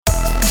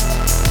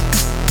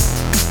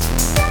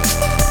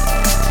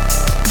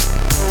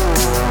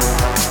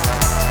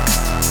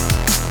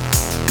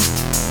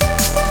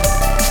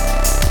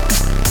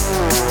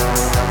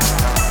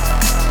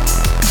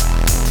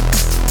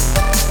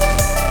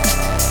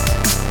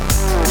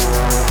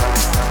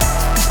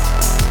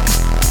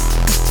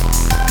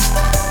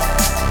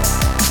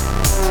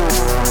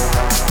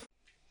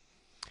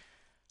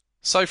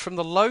So from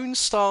the Lone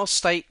Star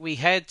State, we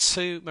head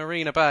to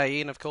Marina Bay,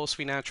 and of course,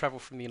 we now travel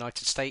from the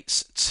United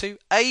States to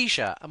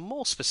Asia, and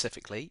more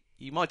specifically,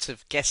 you might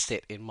have guessed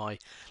it in my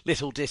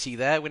little ditty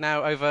there. We're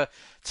now over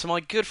to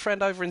my good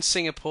friend over in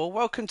Singapore.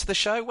 Welcome to the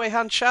show, Wei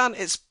Han Chan.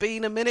 It's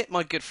been a minute,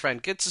 my good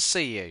friend. Good to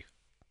see you.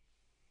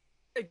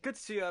 Hey, good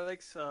to see you,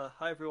 Alex.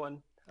 Hi,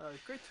 everyone.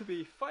 Great to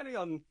be finally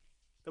on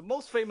the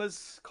most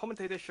famous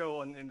commentator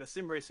show in the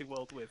sim racing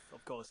world with,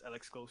 of course,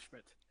 Alex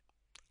Goldschmidt.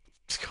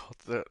 God,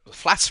 the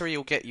flattery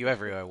will get you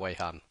everywhere, Wei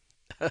Han.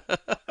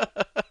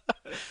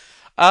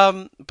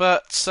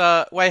 But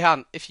Wei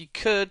Han, if you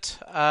could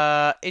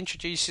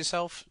introduce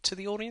yourself to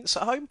the audience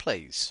at home,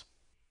 please.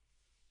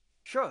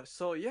 Sure.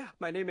 So, yeah,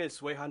 my name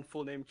is Wei Han,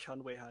 full name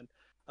Chan Wei Han.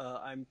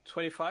 I'm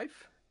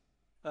 25.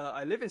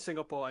 I live in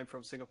Singapore. I'm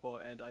from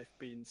Singapore, and I've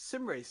been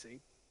sim racing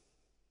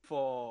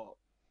for,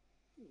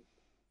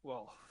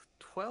 well,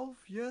 12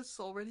 years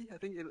already. I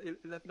think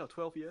 11 or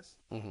 12 years.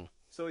 Hmm.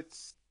 So,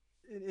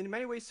 in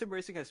many ways, sim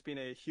racing has been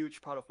a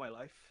huge part of my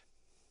life.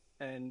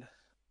 And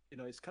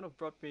it's kind of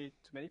brought me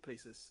to many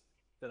places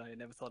that I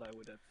never thought I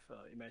would have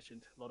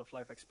imagined. A lot of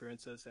life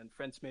experiences and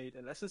friends made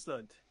and lessons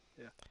learned.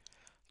 Yeah.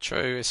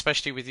 True,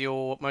 especially with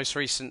your most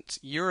recent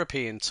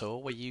European tour,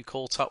 where you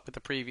caught up with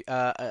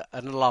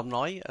an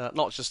alumni,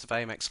 not just of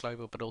AMX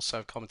Global, but also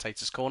of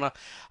Commentators Corner.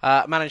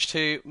 Managed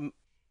to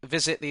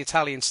visit the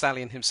Italian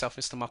stallion himself,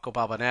 Mr. Marco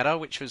Barbanero,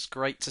 which was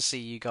great to see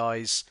you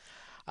guys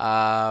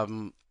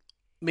um,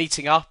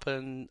 meeting up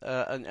and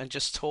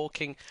just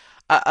talking.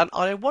 And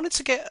I wanted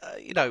to get,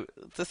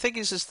 the thing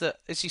is that,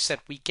 as you said,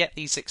 we get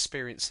these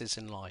experiences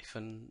in life,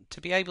 and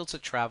to be able to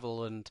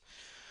travel and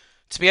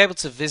to be able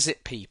to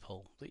visit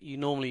people that you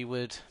normally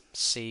would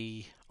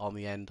see on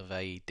the end of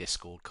a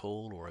Discord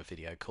call or a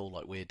video call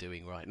like we're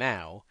doing right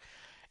now,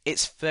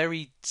 it's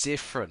very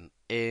different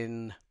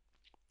in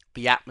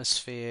the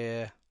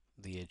atmosphere,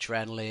 the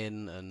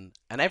adrenaline,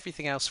 and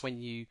everything else when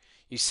you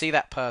see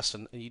that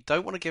person and you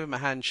don't want to give him a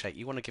handshake,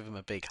 you want to give him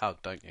a big hug,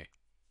 don't you?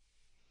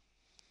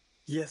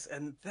 Yes,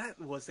 and that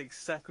was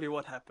exactly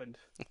what happened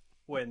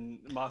when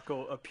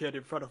Marco appeared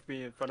in front of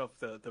me, in front of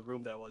the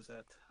room that I was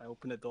at. I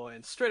opened the door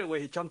and straight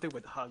away he jumped in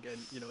with a hug, and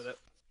that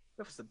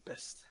was the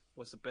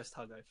best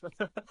hug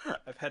I've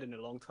I've had in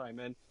a long time.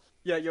 And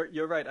yeah,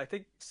 you're right. I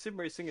think sim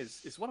racing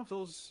is one of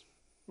those.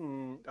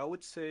 I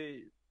would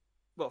say,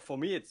 well, for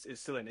me, it's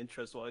still an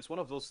interest. Well, it's one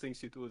of those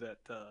things you do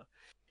that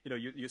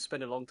you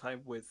spend a long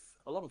time with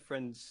a lot of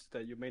friends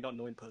that you may not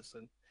know in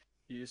person.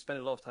 You spend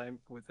a lot of time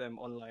with them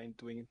online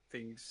doing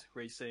things,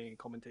 racing,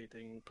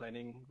 commentating,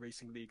 planning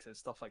racing leagues and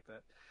stuff like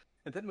that.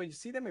 And then when you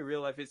see them in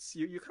real life, it's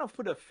you kind of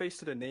put a face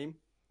to the name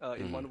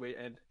in Mm. one way,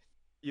 and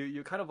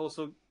you kind of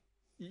also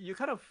you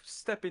kind of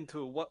step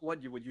into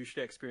what you would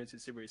usually experience in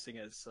sim racing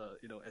as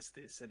as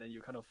this, and then you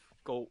kind of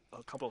go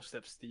a couple of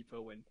steps deeper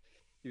when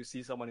you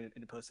see someone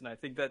in person. I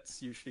think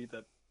that's usually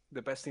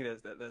the best thing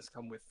that's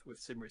come with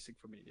sim racing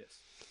for me.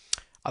 Yes.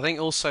 I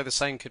think also the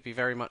same could be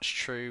very much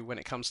true when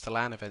it comes to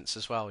LAN events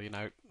as well. You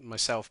know,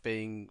 myself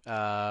being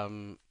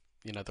the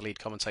lead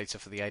commentator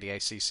for the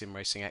ADAC Sim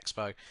Racing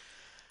Expo,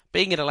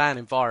 being in a LAN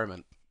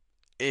environment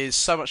is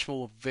so much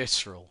more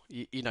visceral.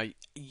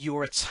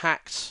 You're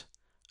attacked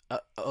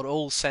at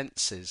all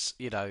senses.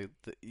 You know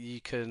that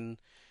you can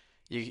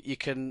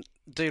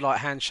do like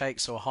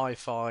handshakes or high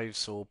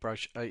fives or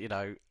brush.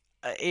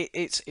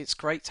 It's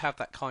great to have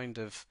that kind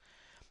of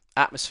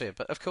atmosphere.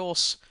 But of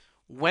course,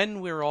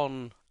 when we're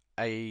on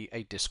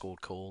a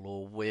Discord call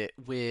or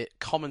we're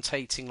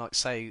commentating, like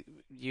say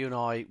you and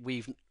I,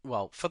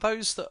 for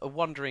those that are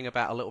wondering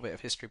about a little bit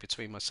of history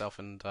between myself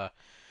and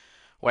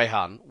Wei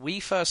Han, we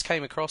first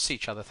came across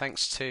each other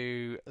thanks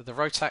to the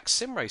Rotax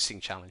Sim Racing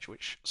Challenge,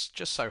 which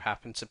just so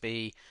happened to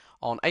be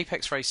on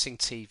Apex Racing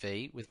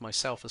TV with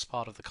myself as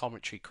part of the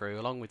commentary crew,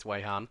 along with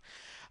Wei Han.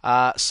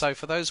 So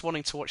for those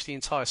wanting to watch the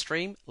entire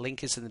stream,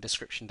 link is in the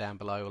description down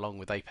below, along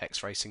with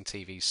Apex Racing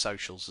TV's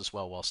socials as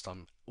well.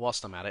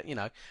 Whilst I'm at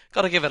it,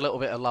 got to give a little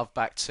bit of love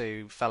back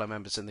to fellow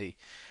members in the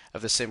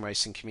of the sim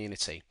racing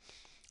community.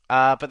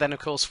 But then, of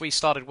course, we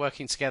started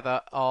working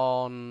together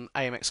on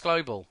AMX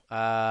Global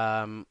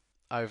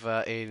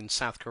over in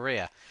South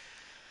Korea.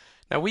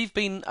 Now we've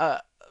been,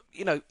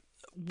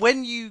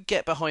 when you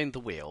get behind the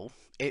wheel,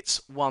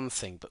 it's one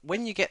thing, but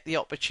when you get the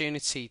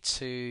opportunity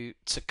to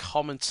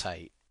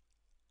commentate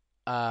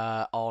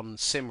on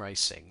sim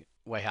racing,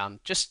 Wayhan,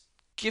 just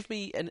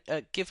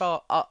give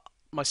our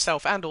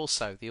myself and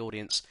also the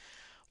audience,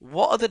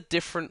 what are the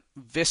different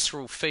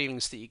visceral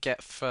feelings that you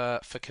get for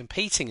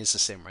competing as a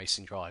sim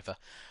racing driver,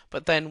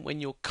 but then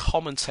when you're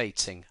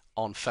commentating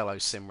on fellow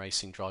sim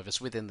racing drivers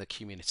within the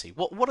community,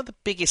 what are the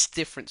biggest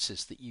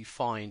differences that you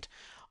find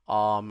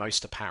are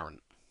most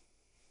apparent?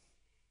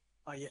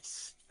 Ah,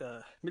 yes,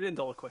 the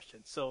million-dollar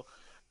question. So,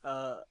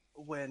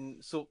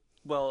 when so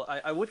well,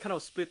 I would kind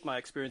of split my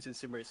experience in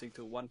sim racing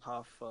to one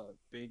half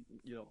being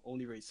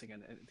only racing,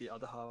 and the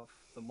other half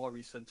the more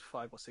recent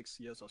 5 or 6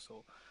 years or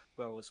so,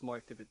 where I was more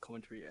active in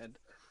commentary. And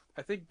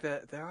I think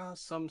that there are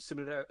some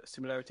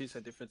similarities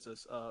and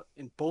differences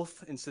in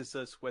both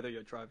instances, whether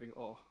you're driving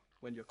or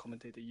when you're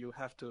commentating. You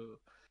have to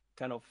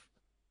kind of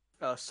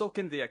soak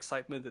in the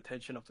excitement, the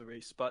tension of the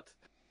race. But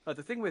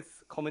the thing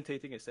with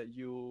commentating is that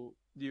you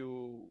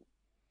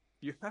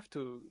have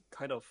to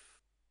kind of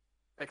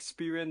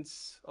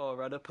experience or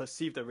rather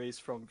perceive the race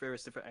from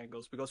various different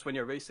angles because when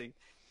you're racing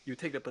you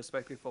take the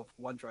perspective of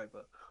one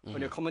driver.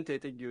 When you're Mm,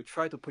 commentating you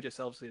try to put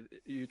yourself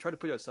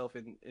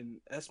in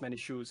as many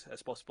shoes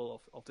as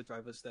possible of the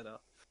drivers that are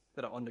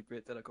on the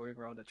grid that are going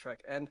around the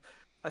track. And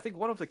I think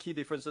one of the key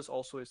differences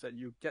also is that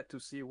you get to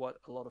see what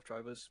a lot of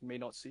drivers may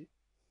not see.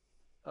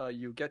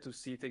 You get to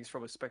see things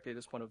from a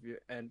spectator's point of view,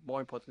 and more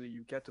importantly,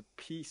 you get to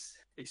piece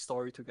a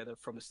story together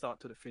from the start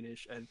to the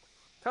finish. And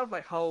kind of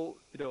like how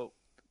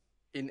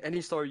in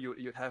any story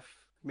you'd have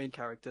main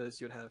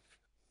characters, you'd have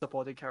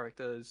supporting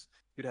characters,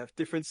 you'd have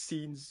different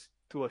scenes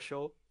to a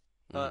show.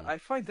 mm, I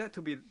find that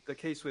to be the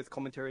case with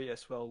commentary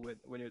as well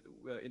when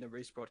you're in a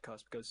race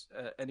broadcast because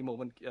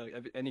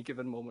any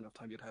given moment of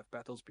time, you'd have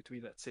battles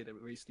between, let's say, the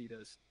race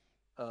leaders.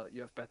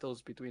 You have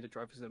battles between the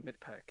drivers in the mid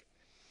pack,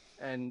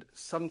 and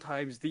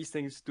sometimes these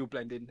things do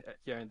blend in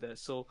here and there.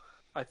 So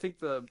I think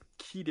the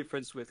key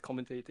difference with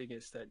commentating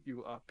is that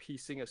you are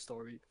piecing a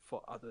story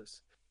for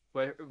others,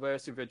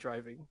 whereas if you're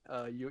driving,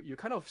 you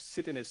kind of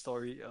sit in a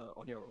story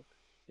on your own.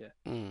 Yeah.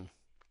 mm.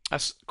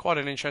 That's quite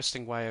an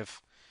interesting way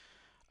of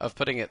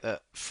putting it.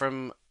 That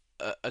from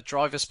a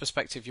driver's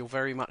perspective, you're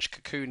very much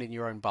cocooned in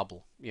your own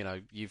bubble. You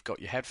know, you've got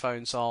your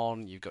headphones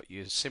on, you've got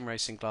your sim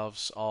racing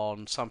gloves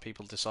on. Some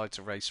people decide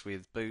to race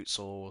with boots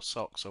or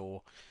socks,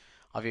 or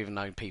I've even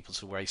known people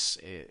to race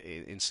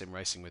in sim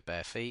racing with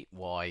bare feet.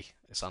 Why?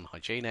 It's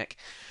unhygienic.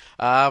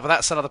 But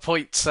that's another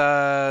point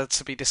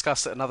to be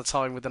discussed at another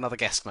time with another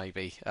guest,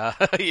 maybe.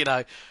 You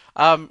know.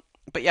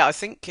 But yeah, I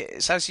think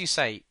it's as you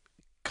say.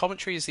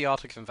 Commentary is the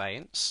art of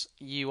conveyance.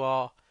 You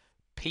are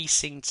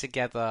piecing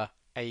together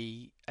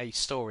a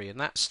story, and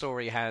that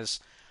story has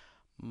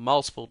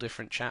multiple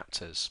different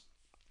chapters.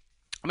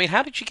 I mean,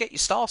 how did you get your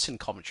start in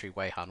commentary,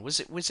 Wei Han? Was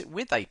it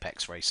with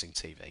Apex Racing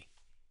TV?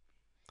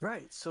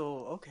 Right.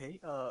 So okay.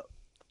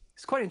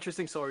 It's quite an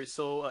interesting story.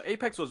 So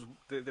Apex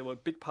they were a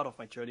big part of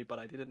my journey, but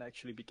I didn't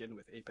actually begin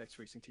with Apex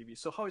Racing TV.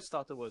 So how it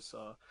started was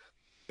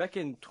back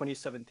in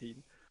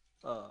 2017.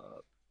 Uh,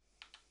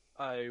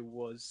 I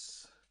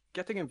was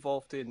getting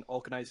involved in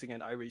organizing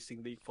an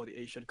iRacing league for the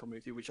Asian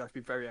community, which I've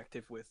been very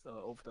active with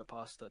over the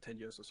past 10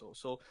 years or so.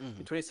 So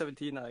in Hmm.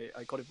 2017, I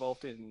got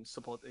involved in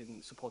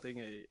supporting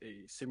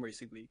a sim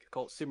racing league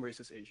called Sim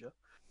Races Asia.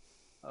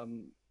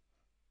 Um,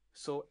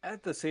 so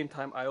at the same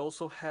time, I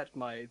also had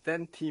my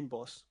then team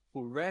boss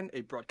who ran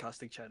a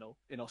broadcasting channel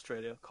in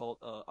Australia called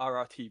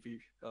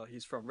RRTV.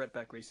 He's from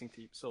Redback Racing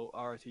Team, so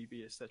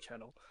RRTV is that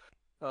channel.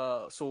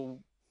 So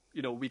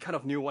we kind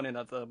of knew one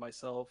another.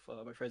 Myself,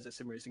 my friends at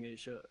Sim Races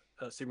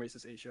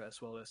Asia,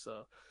 as well as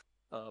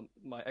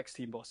my ex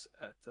team boss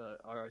at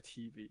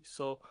RRTV.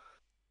 So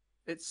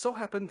it so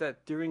happened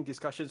that during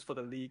discussions for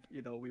the league,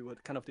 we were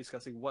kind of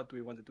discussing what do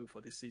we want to do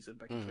for this season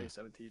back in Hmm.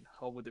 2017.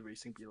 How would the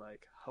racing be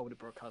like? How would the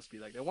broadcast be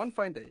like? And one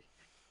fine day,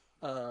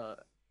 uh,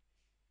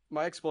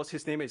 my ex boss,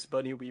 his name is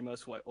Bernie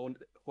Weemers, who I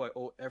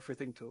owe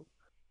everything to.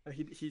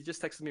 He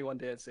just texted me one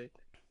day and said,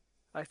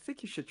 I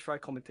think you should try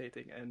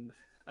commentating, and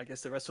I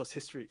guess the rest was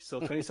history. So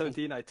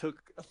 2017, I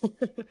took,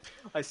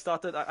 I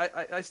started.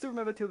 I still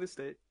remember till this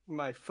day.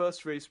 My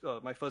first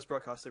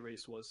broadcaster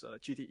race was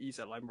GTEs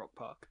at Lime Rock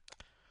Park.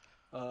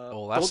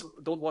 Oh,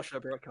 Don't watch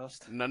that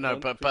broadcast. no,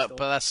 Don't, please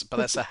don't.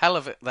 that's a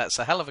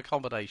hell of a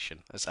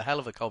combination. That's a hell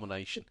of a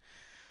combination.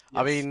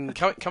 I Yes. mean,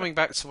 coming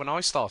back to when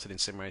I started in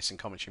sim racing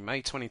commentary,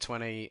 May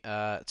 2020,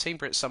 Team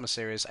Brit Summer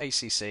Series,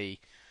 ACC,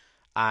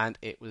 and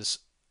it was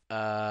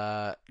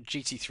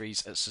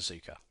GT3s at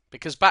Suzuka.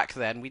 Because back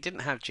then we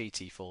didn't have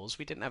GT4s,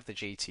 we didn't have the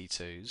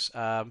GT2s,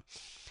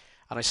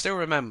 and I still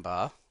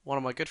remember one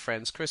of my good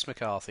friends, Chris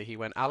McCarthy. He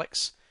went,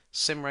 Alex,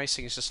 sim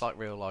racing is just like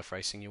real life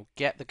racing. You'll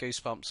get the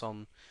goosebumps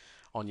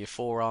on your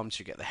forearms,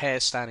 you get the hair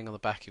standing on the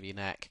back of your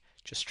neck.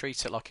 Just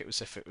treat it like it was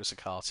if it was a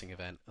karting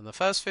event. And the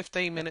first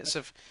 15 minutes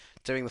of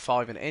doing the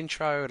 5 minute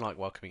intro and like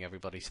welcoming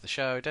everybody to the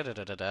show, da da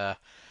da da da.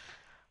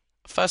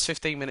 First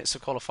 15 minutes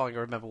of qualifying, I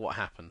remember what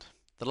happened.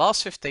 The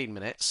last 15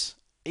 minutes,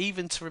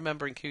 even to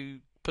remembering who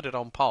put it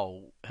on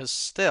pole, has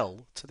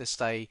still, to this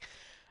day,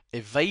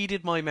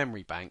 evaded my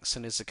memory banks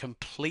and is a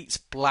complete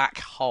black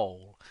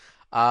hole.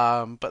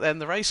 But then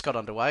the race got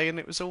underway and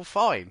it was all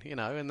fine,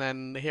 and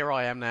then here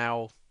I am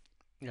now,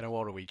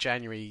 what are we,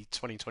 January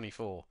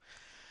 2024.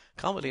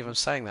 Can't believe Hmm. I'm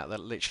saying that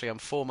literally I'm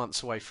 4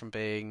 months away from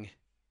being,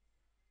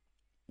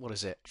 what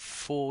is it,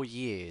 4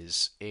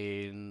 years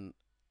in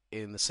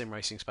the sim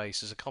racing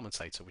space as a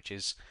commentator, which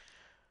is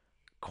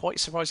quite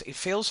surprising. It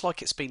feels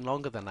like it's been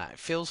longer than that. It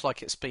feels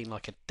like it's been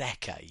like a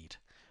decade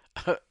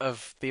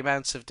of the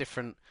amount of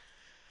different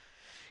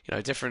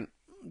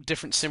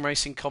sim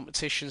racing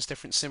competitions,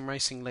 different sim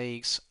racing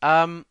leagues.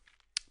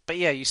 But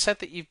yeah, you said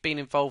that you've been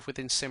involved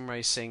within sim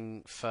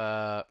racing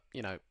for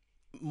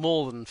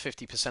more than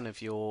 50%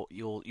 of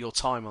your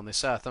time on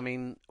this earth. I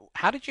mean,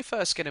 how did you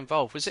first get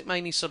involved? Was it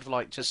mainly sort of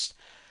like just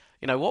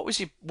what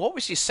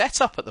was your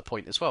setup at the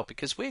point as well?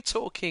 Because we're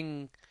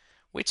talking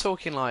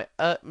like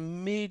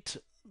mid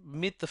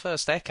mid the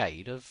first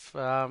decade of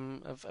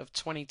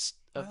 20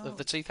 of the Well,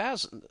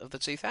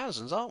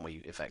 2000s, aren't we?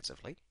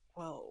 Effectively.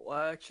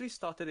 I actually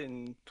started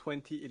in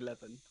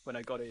 2011 when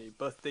I got a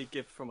birthday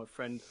gift from a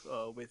friend.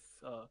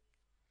 With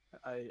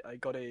I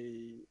got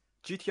a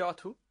GTR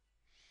 2,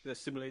 the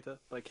simulator,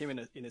 but it came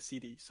in a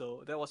CD.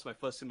 So that was my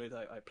first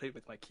simulator I played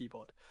with my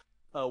keyboard.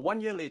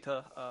 1 year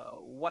later,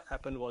 what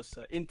happened was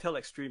Intel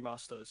Extreme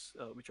Masters,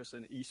 which was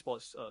an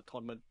esports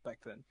tournament back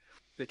then.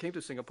 They came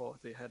to Singapore.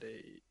 They had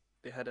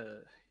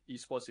a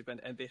esports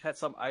event, and they had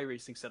some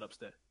iRacing setups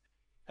there.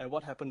 And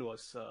what happened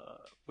was,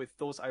 with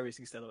those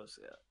iRacing setups,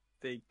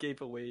 they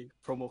gave away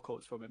promo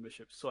codes for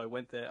membership. So I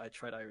went there, I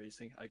tried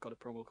iRacing, I got a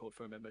promo code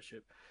for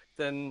membership.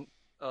 Then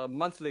a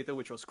month later,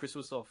 which was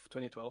Christmas of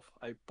 2012,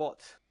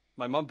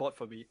 my mom bought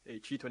for me a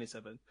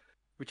G27,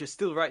 which is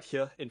still right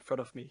here in front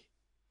of me.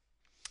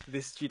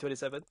 This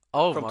G27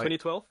 Oh from my!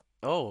 2012.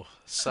 Oh,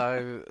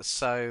 so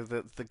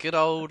the good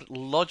old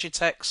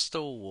Logitech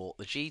stalwart,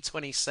 the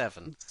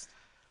G27.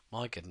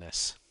 My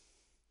goodness.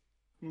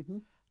 Mm-hmm.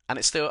 And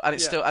it's still and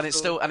it's Yeah. still and it's So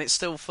still and it's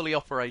still fully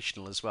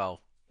operational as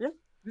well. yeah,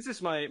 this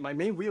is my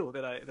main wheel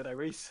that I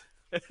race.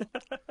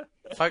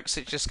 Folks,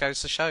 it just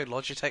goes to show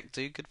Logitech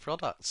do good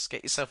products.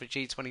 Get yourself a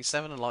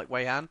G27 and like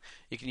Wei Han,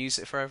 you can use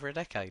it for over a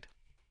decade.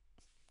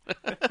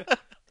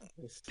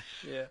 Yes.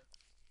 Yeah.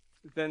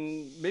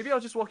 Then maybe I'll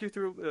just walk you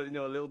through,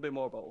 a little bit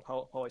more about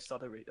how I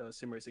started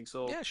sim racing.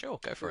 So, Yeah, sure,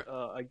 go for it.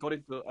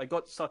 I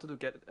got started to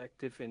get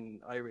active in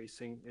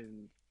iRacing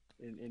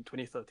in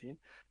 2013.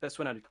 That's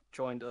when I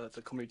joined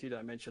the community that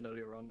I mentioned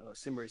earlier on,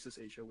 Sim Racers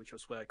Asia, which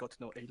was where I got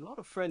to know a lot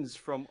of friends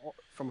from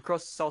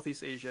across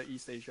Southeast Asia,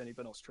 East Asia, and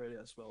even Australia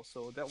as well.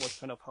 So that was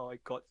kind of how I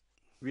got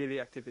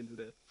really active into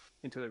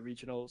the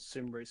regional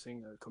sim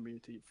racing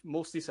community,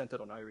 mostly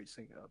centered on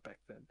iRacing back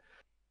then.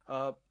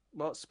 Uh,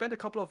 spent a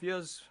couple of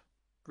years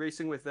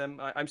racing with them.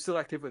 I'm still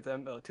active with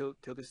them till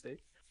this day.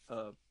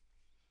 Uh,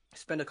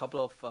 spent a couple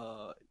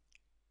of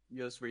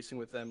years racing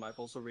with them. I've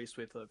also raced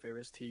with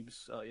various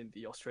teams in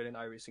the Australian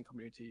iRacing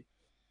community.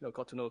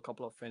 Got to know a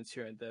couple of friends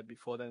here and there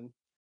before then.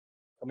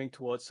 Coming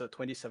towards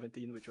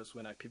 2017, which was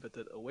when I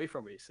pivoted away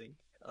from racing,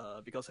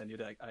 because I knew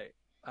that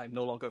I'm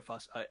no longer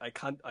fast. I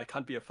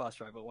can't be a fast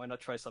driver. Why not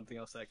try something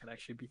else that I can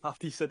actually be half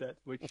decent at,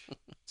 which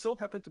so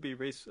happened to be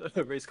race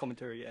race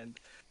commentary. And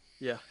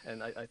yeah,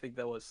 and I think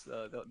that was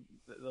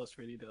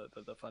really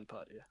the fun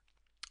part. Yeah.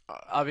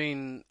 I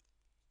mean,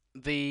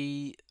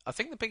 I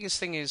think the biggest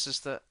thing is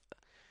that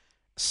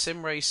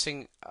sim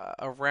racing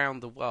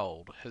around the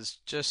world has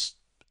just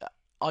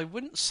I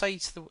wouldn't say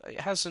it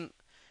hasn't.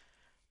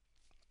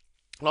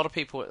 A lot of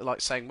people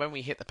like saying when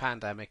we hit the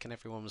pandemic and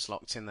everyone was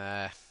locked in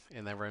their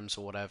rooms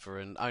or whatever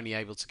and only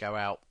able to go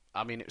out.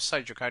 I mean, it was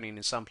so draconian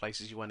in some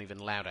places you weren't even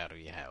allowed out of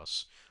your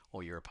house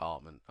or your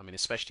apartment. I mean,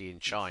 especially in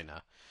Yes.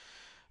 China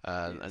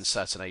and Yes.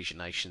 certain Asian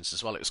nations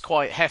as well. It was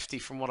quite hefty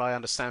from what I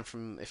understand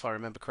from, if I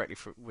remember correctly,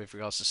 with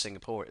regards to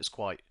Singapore. It was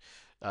quite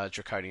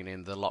draconian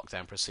in the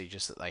lockdown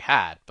procedures that they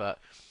had, but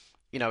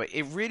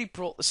it really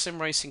brought the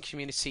sim racing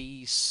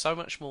community so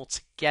much more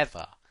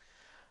together.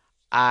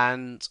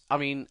 And I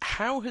mean,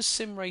 how has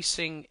sim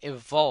racing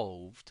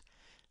evolved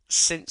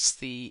since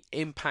the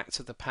impact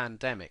of the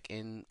pandemic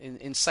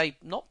in say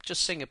not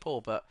just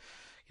Singapore, but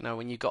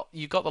when you got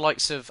the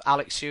likes of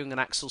Alex Young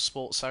and Axel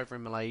Sports over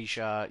in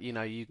Malaysia, you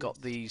Yes.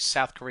 got the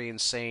South Korean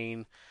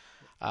scene,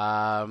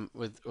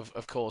 with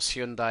of course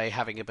Hyundai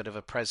having a bit of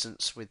a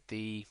presence with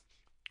the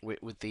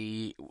with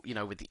the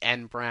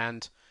N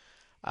brand.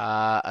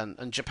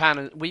 And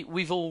Japan,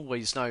 we've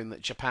always known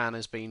that Japan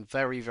has been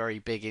very very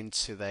big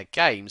into their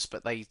games,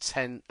 but they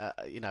tend,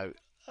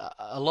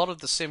 a lot of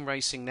the sim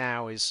racing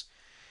now is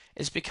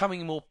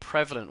becoming more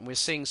prevalent. We're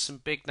seeing some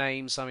big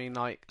names. I mean,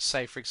 like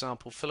say for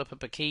example, Philippa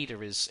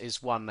Bakida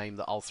is one name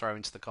that I'll throw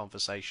into the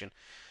conversation.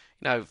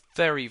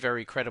 Very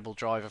very credible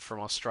driver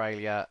from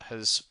Australia,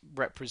 has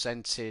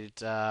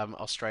represented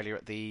Australia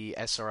at the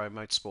SRO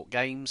Motorsport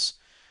Games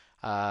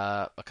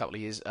a couple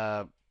of years,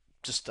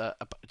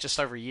 just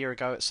over a year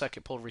ago at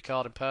Circuit Paul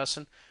Ricard in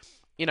person.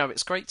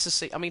 It's great to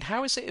see. I mean,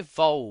 how has it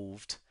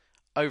evolved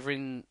over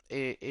in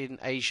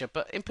Asia,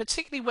 but in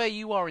particularly where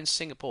you are in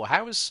Singapore?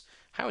 How has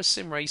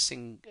sim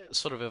racing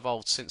sort of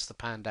evolved since the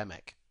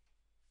pandemic?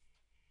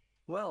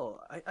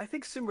 Well, I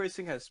think sim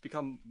racing has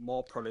become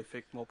more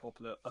prolific, more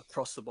popular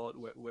across the board,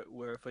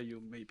 wherever you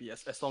may be,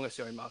 as long as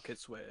you're in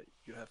markets where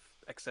you have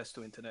access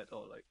to internet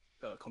or like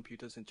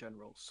computers in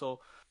general. So,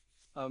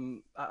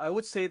 I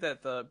would say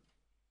that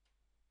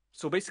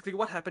so basically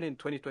what happened in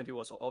 2020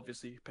 was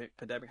obviously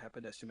pandemic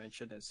happened, as you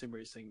mentioned, and sim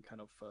racing kind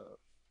of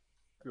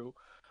grew.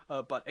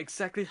 But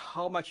exactly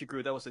how much it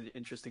grew, that was the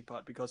interesting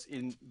part, because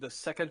in the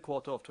second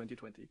quarter of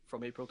 2020,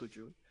 from April to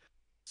June,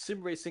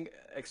 sim racing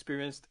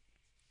experienced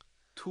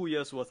 2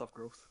 years worth of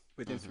growth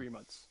within Hmm. 3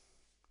 months.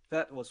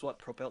 That was what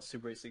propelled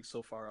sim racing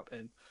so far up.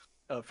 And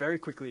very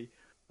quickly,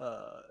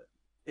 uh,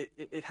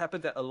 it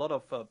happened that a lot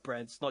of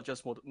brands, not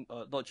just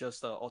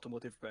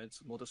automotive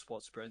brands,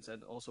 motorsports brands,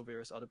 and also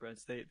various other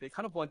brands, they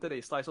kind of wanted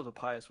a slice of the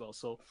pie as well.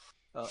 So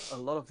a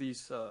lot of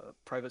these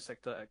private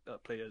sector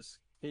players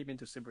came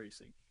into sim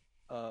racing.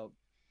 Uh,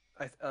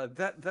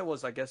 that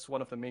was, I guess,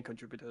 one of the main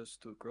contributors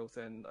to growth,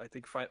 and I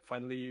think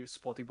finally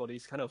sporting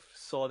bodies kind of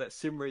saw that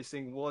sim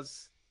racing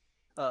was,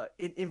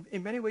 in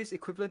many ways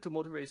equivalent to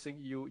motor racing.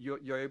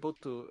 You're able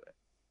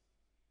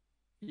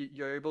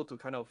to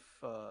kind of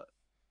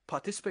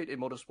participate in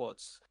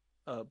motorsports,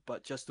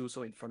 but just do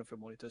so in front of your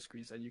monitor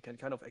screens, and you can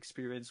kind of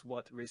experience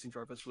what racing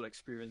drivers will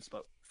experience,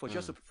 but for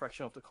just Mm. a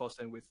fraction of the cost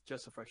and with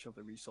just a fraction of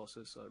the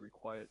resources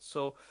required.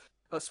 So,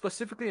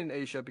 specifically in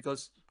Asia,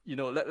 because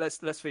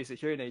let's face it,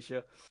 here in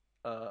Asia,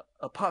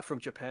 apart from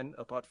Japan,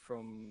 apart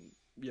from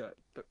yeah,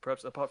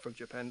 perhaps apart from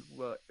Japan,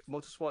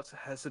 motorsports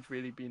hasn't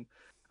really been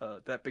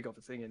that big of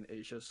a thing in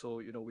Asia.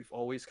 So we've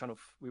always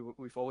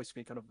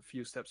been kind of a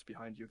few steps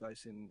behind you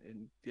guys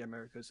in the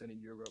Americas and in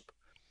Europe.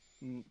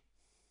 Mm,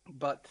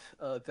 but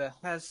there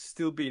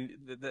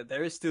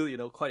is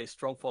still quite a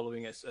strong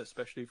following,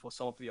 especially for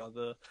some of the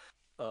other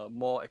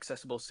more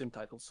accessible sim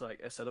titles like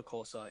Assetto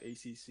Corsa,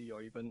 ACC,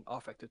 or even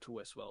R Factor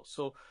 2 as well.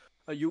 So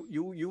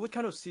you would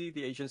kind of see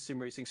the Asian sim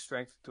racing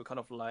strength to kind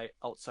of lie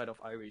outside of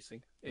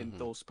iRacing in Hmm.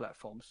 those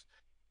platforms.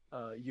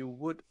 You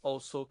would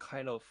also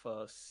kind of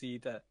see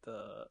that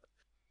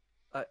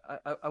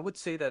I would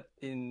say that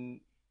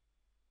in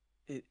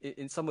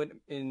in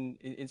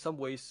some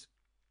ways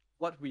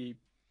what we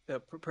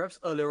perhaps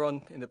earlier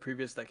on in the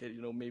previous decade,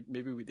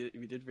 maybe we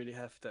did really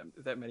have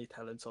that many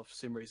talents of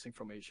sim racing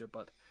from Asia,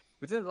 but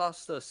within the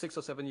last 6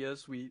 or 7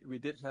 years, we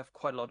did have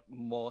quite a lot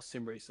more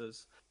sim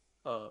racers,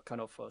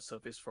 kind of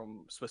surface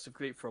from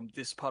specifically from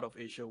this part of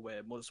Asia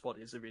where motorsport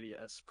isn't really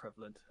as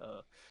prevalent.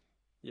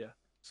 Yeah,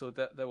 so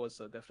that was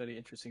definitely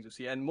interesting to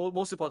see, and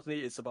most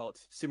importantly, it's about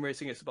sim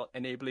racing. It's about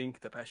enabling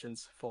the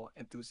passions for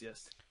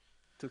enthusiasts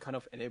to kind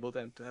of enable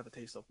them to have a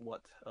taste of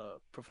what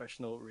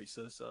professional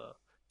racers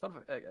sort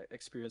of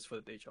experience for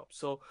the day job.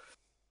 So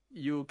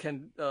you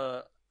can,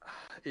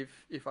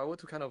 if I were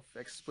to kind of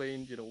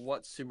explain,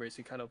 what sim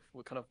racing kind of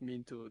would kind of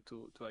mean to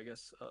I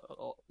guess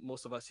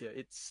most of us here,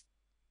 it's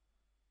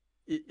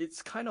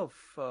kind of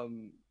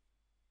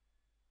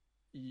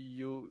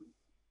you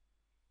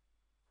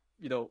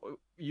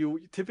you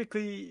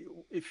typically,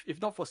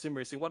 if not for sim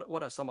racing,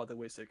 what are some other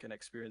ways that you can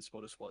experience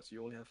motorsports?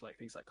 You only have like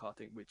things like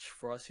karting, which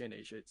for us here in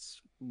Asia,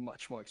 it's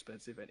much more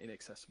expensive and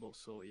inaccessible.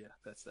 So yeah,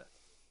 that's that.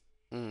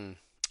 Mm.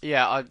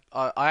 Yeah,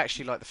 I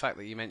actually like the fact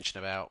that you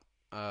mentioned about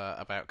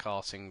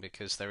karting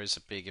because there is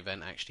a big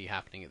event actually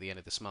happening at the end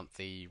of this month,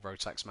 the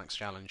Rotax Max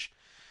Challenge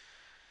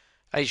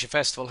Asia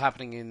Festival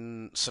happening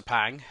in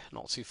Sepang,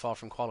 not too far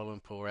from Kuala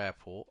Lumpur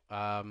Airport.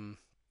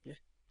 Yeah.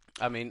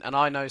 I mean, and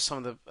I know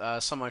some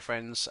of my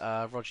friends,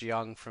 Roger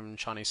Young from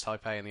Chinese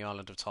Taipei and the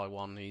island of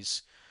Taiwan.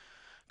 He's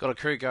got a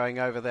crew going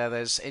over there.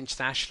 There's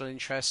international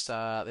interest.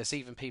 There's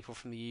even people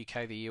from the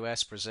UK, the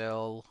US,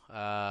 Brazil,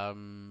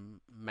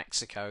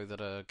 Mexico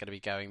that are going to be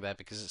going there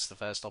because it's the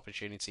first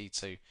opportunity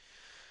to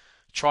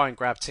try and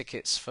grab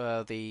tickets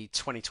for the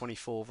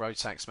 2024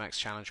 Rotax Max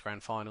Challenge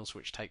Grand Finals,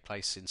 which take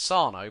place in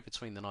Sarno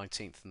between the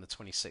 19th and the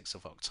 26th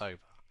of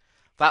October.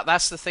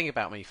 That's the thing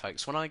about me,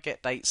 folks. When I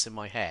get dates in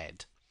my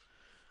head,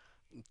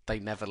 they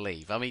never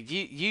leave. I mean,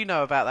 you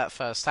know about that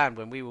firsthand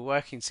when we were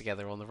working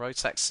together on the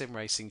Rotax Sim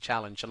Racing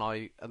Challenge,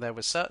 and there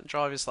were certain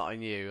drivers that I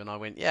knew, and I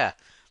went, yeah,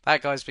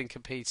 that guy's been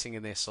competing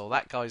in this, or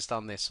that guy's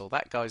done this, or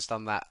that guy's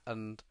done that,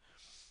 and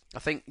I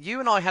think you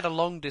and I had a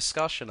long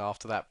discussion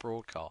after that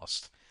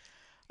broadcast,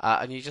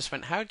 and you just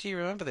went, how do you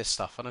remember this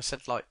stuff? And I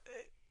said, like,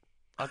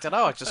 I don't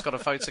know, I just got a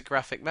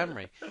photographic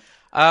memory.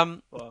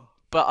 Um, Wow.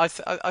 but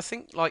I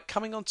think like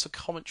coming on to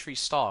commentary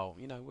style,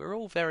 we're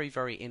all very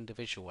very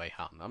individual, Wei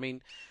Han. I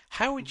mean,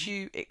 how would Mhm.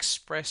 you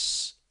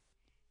express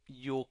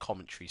your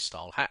commentary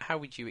style? How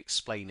would you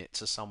explain it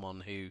to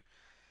someone who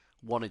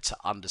wanted to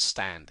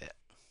understand it?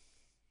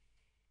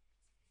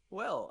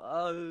 Well,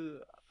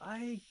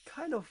 I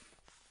kind of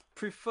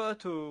prefer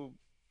to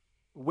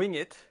wing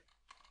it,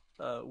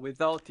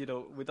 without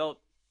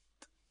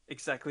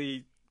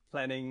exactly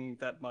planning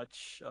that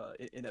much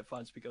in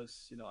advance,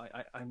 because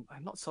I'm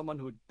not someone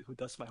who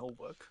does my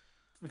homework.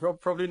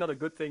 Probably not a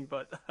good thing,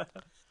 but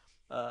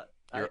uh,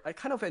 I You're I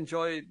kind of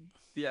enjoy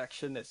the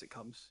action as it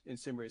comes in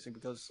sim racing,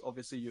 because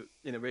obviously you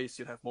in a race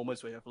you have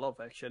moments where you have a lot of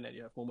action and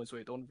you have moments where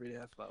you don't really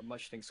have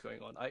much things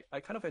going on. I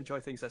kind of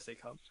enjoy things as they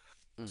come,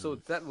 so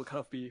mm, that will kind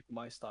of be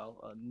my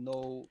style.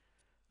 No,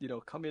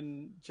 come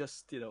in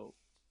just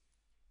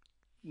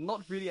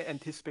not really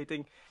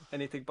anticipating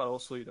anything, but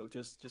also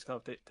just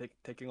kind of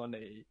taking on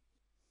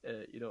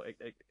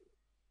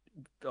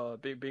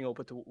being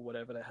open to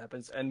whatever that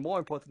happens, and more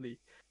importantly,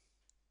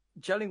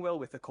 gelling well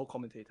with the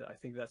co-commentator. I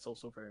think that's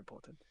also very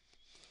important.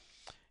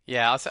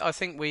 yeah, I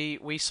think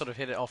we sort of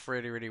hit it off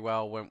really really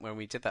well when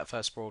we did that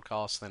first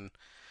broadcast, and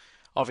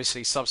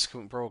obviously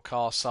subsequent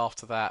broadcasts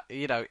after that.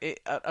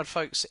 And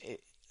folks,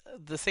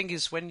 the thing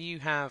is when you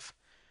have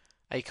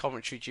a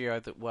commentary duo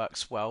that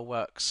works well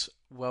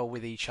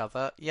with each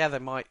other. Yeah, they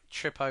might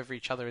trip over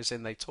each other, as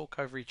in they talk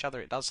over each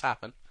other. It does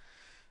happen.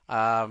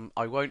 I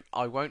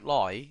won't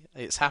lie.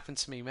 It's happened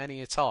to me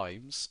many a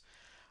times.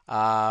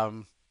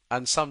 Um,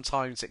 and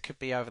sometimes it could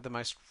be over the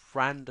most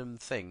random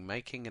thing,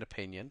 making an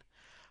opinion.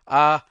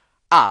 Uh,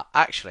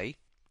 actually,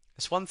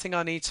 there's one thing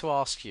I need to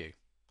ask you.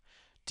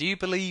 Do you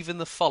believe in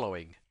the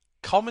following: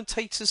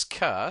 commentator's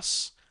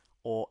curse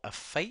or a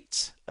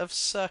fate of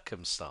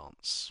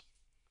circumstance?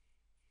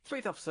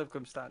 Fate of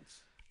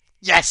circumstance.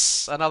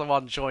 Yes, another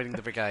one joining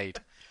the brigade.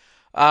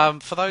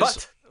 For those,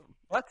 But,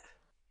 but,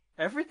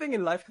 everything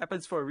in life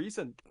happens for a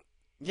reason.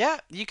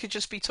 yeah, you could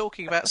just be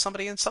talking about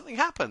somebody and something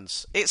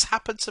happens. It's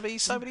happened to me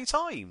so many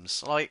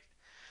times.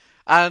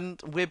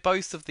 And we're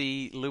both of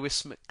the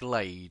Lewis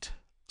McGlade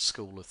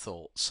school of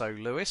thought. So,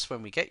 Lewis,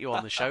 when we get you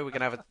on the show, we're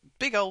going to have a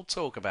big old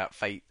talk about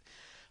fate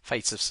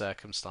of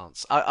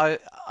circumstance. I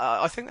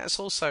think that's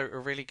also a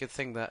really good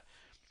thing, that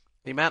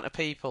the amount of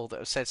people that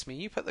have said to me,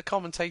 "You put the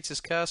commentator's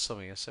curse on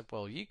me." I said,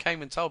 "Well, you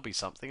came and told me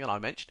something, and I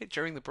mentioned it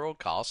during the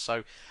broadcast.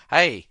 So,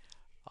 hey,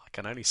 I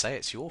can only say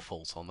it's your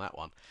fault on that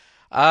one."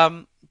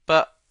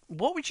 But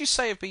what would you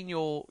say have been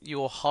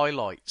your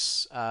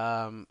highlights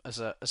as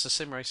a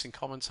sim racing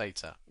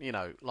commentator?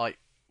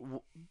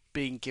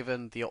 Being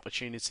given the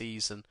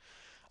opportunities, and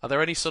are there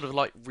any sort of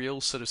like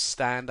real sort of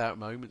standout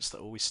moments that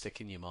always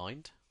stick in your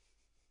mind?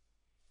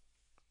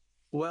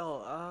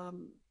 Well,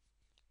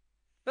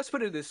 let's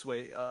put it this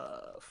way.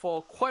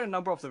 For quite a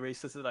number of the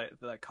races that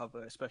I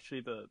cover,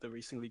 especially the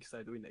racing leagues that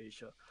I do in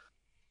Asia,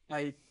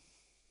 I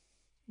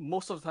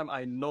most of the time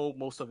I know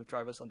most of the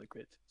drivers on the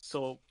grid.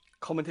 So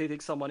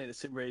commentating someone in a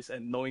sim race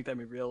and knowing them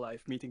in real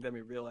life, meeting them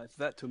in real life,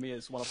 that to me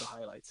is one of the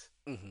highlights.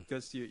 Hmm.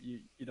 Because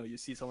you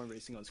see someone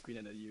racing on screen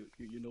and then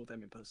you know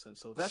them in person.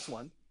 So that's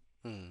one.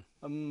 Hmm.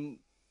 Um,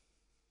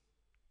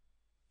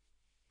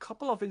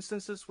 Couple of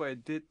instances where I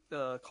did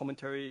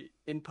commentary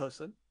in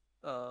person.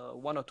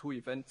 One or two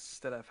events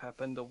that have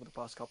happened over the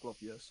past couple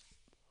of years.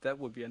 That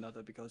would be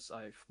another, because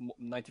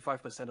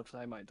 95% of the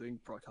time I'm doing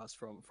broadcasts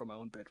from my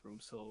own bedroom.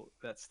 So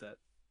that's that.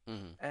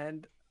 Hmm.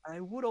 And I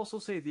would also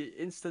say the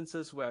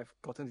instances where I've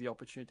gotten the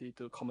opportunity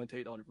to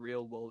commentate on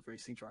real world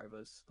racing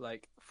drivers,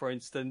 like for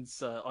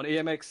instance on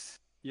AMX,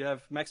 you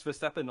have Max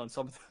Verstappen on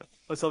some of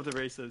on some of the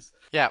races.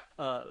 Yeah.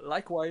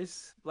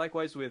 Likewise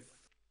with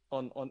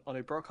on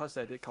a broadcast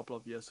I did a couple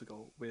of years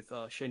ago with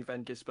Shane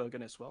Van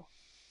Gisbergen as well,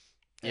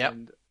 Yep.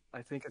 and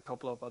I think a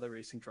couple of other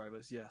racing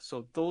drivers. Yeah,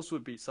 so those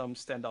would be some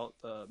standout,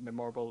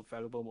 memorable,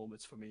 valuable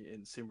moments for me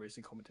in sim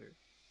racing commentary.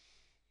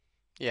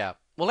 Yeah.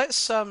 Well,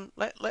 let's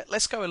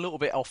go a little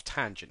bit off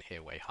tangent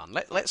here, Wei Han.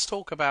 Let's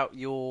talk about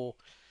your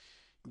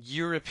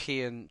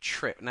European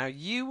trip. Now,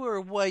 you were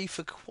away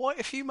for quite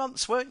a few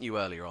months, weren't you,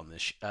 earlier on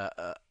this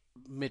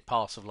mid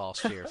part of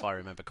last year, if I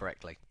remember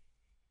correctly?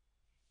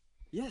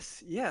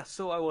 Yes, yeah.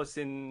 So I was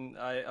in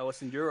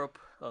Europe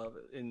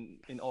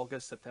in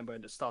August, September,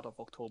 and the start of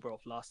October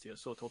of last year.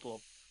 So a total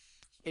of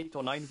 8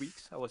 or 9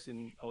 weeks. I was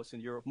in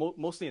Europe,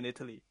 mostly in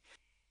Italy.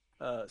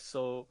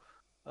 So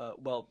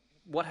well,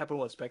 what happened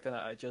was back then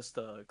I just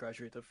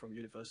graduated from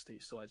university,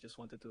 so I just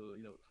wanted to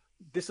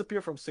disappear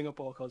from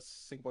Singapore, because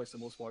Singapore is the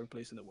most boring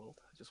place in the world.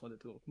 I just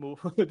wanted to move,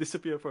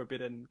 disappear for a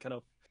bit, and kind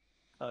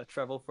of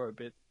travel for a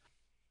bit.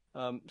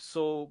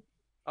 So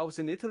I was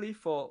in Italy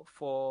for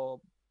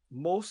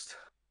most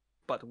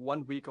but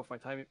 1 week of my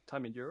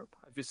time in Europe.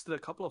 I visited a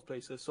couple of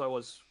places. So I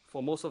was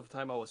for most of the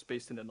time I was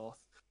based in the north,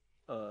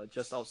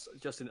 just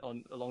in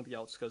on along the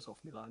outskirts of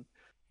Milan.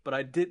 But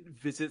I did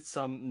visit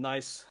some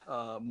nice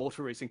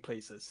motor racing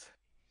places.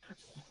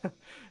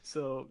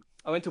 So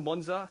I went to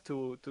Monza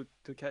to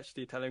catch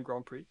the Italian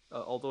Grand Prix,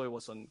 although it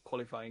was on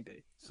qualifying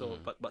day. So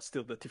Mm. but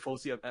still the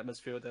tifosi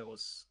atmosphere there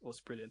was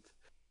brilliant.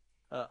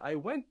 I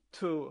went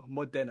to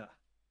Modena.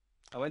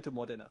 I went to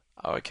Modena.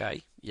 Oh,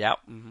 okay. Yep.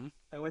 Hmm.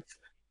 I went.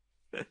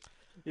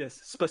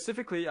 Yes,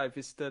 specifically, I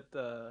visited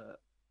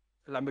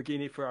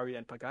Lamborghini, Ferrari,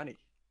 and Pagani.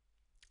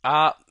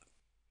 Uh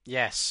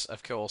yes,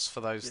 of course. For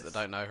those that Yes.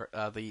 don't know,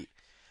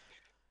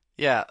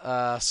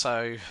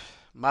 so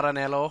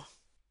Maranello,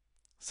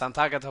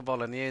 Sant'Agata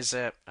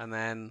Bolognese, and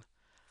then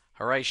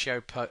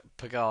Horatio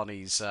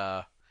Pagani's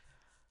Town.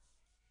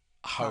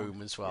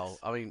 home as well. Yes.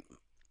 I mean,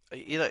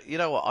 you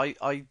know what?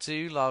 I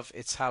do love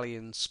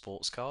Italian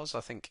sports cars.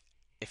 I think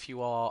if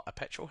you are a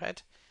petrol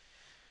head,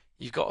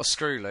 you've got a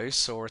screw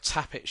loose or a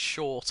tap it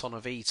short on a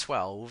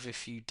V12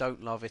 if you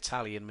don't love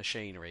Italian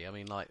machinery. I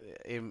mean, like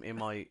in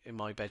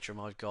my bedroom,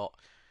 I've got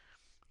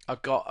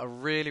a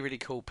really really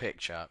cool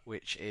picture,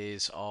 which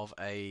is of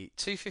a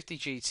 250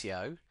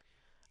 GTO,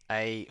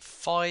 a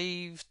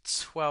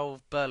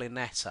 512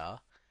 Berlinetta,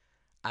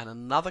 and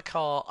another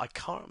car. I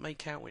can't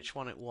make out which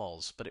one it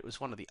was, but it was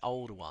one of the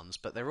older ones.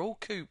 But they're all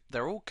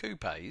They're all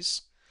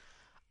coupes,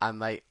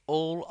 and they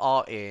all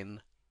are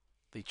in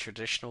the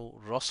traditional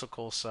Rosso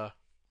Corsa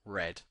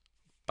red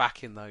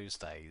back in those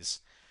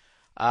days.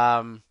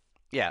 Um,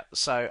 yeah.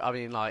 So I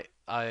mean, like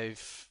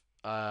I've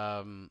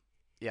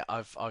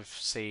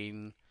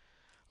seen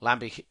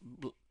Lambi.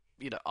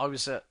 I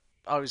was at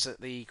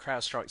the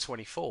CrowdStrike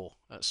 24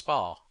 at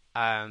Spa,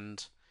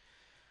 and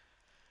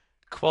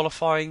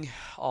qualifying,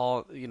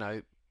 or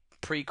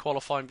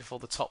pre-qualifying before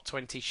the top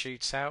 20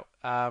 shoots out.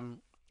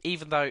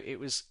 Even though it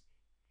was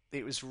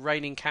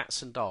raining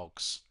cats and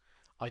dogs,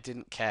 I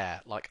didn't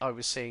care. Like I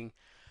was seeing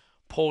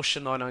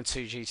Porsche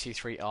 992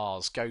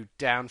 GT3Rs go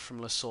down from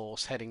La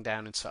Source, heading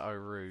down into Eau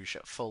Rouge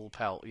at full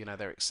pelt. You know,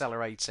 they're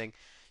accelerating.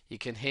 You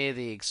can hear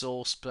the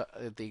exhaust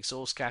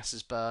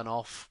gases burn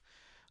off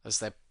as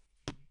they're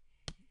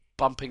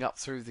bumping up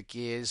through the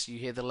gears. You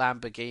hear the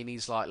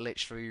Lamborghinis like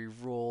literally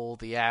roar,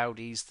 the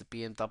Audis, the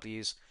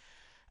BMWs.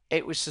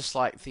 It was just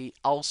like the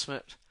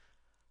ultimate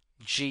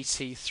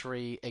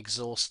GT3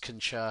 exhaust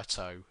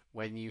concerto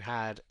when you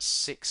had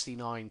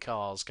 69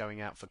 cars going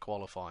out for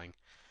qualifying,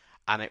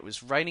 and it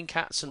was raining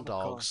cats Oh and my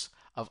God. dogs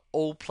of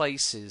all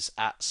places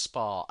at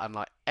Spa, and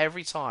like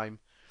every time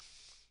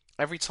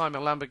a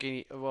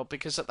Lamborghini, well,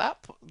 because at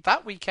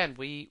that weekend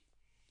we,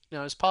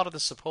 as part of the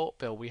support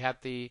bill, we had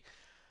the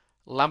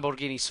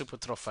Lamborghini Super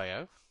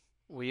Trofeo.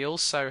 We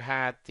also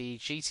had the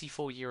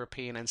GT4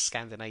 European and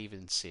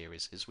Scandinavian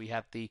series. We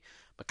had the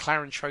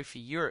McLaren Trophy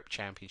Europe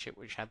Championship,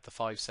 which had the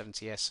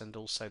 570S and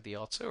also the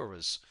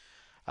Arturas,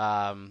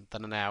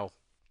 that are now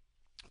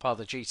part of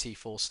the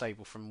GT4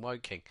 stable from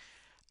Woking.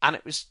 And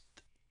it was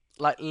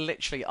like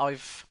literally,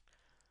 I've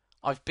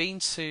been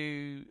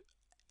to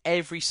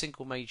every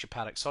single major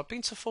paddock. So I've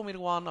been to Formula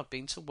One, I've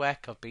been to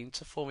WEC, I've been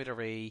to Formula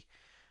E,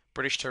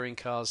 British Touring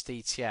Cars,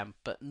 DTM,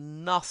 but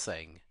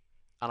nothing,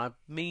 and I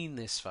mean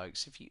this,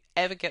 folks, if you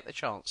ever get the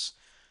chance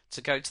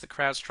to go to the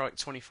CrowdStrike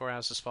 24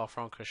 Hours of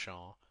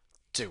Spa-Francorchamps,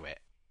 do it.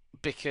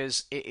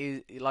 Because it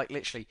is, like,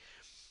 literally,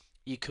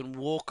 you can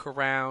walk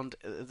around,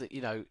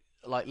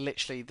 like,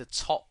 literally the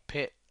top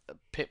pit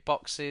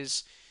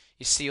boxes.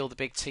 You see all the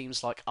big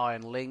teams like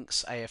Iron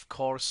Lynx, AF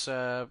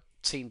Corsa,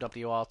 Team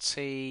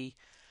WRT.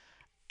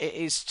 It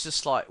is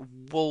just like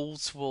wall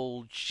to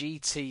wall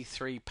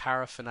GT3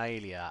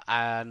 paraphernalia,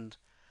 and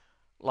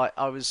like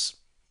I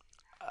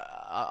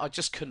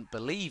just couldn't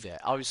believe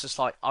it. I was just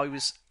like, I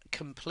was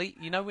complete.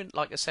 When,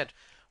 like I said,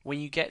 when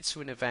you get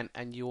to an event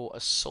and you're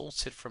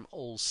assaulted from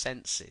all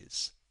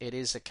senses, it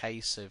is a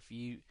case of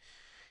you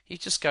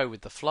just go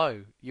with the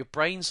flow. Your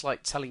brain's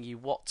like telling you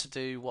what to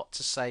do, what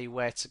to say,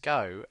 where to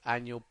go,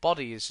 and your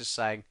body is just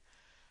saying,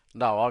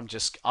 "No, I'm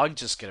just going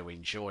to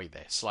enjoy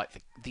this." Like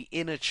the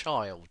inner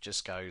child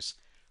just goes,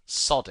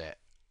 "Sod it.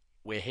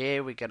 We're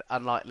here. We're gonna."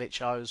 And like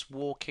literally, I was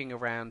walking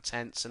around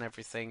tents and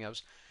everything. I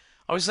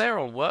was there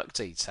on work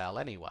detail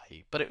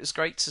anyway, but it was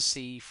great to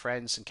see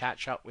friends and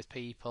catch up with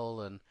people,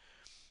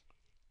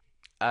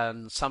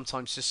 and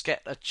sometimes just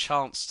get a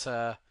chance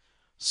to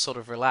sort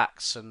of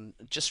relax and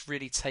just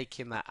really take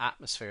in that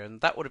atmosphere. And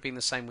that would have been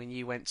the same when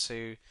you went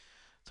to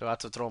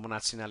Autodromo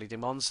Nazionale di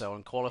Monza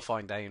on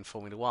qualifying day in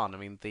Formula One. I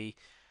mean,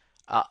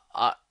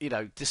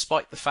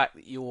 despite the fact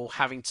that you're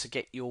having to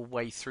get your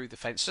way through the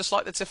fence, just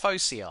like the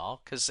Tifosi are,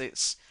 because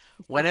it's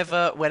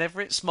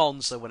whenever it's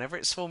Monza, whenever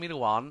it's Formula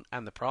One,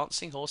 and the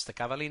prancing horse, the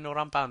Cavallino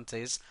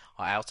Rampantes,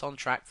 are out on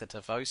track, the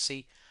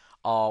Tifosi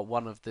are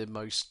one of the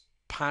most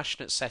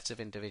passionate set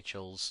of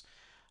individuals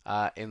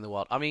in the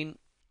world. I mean,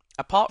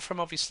 apart from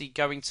obviously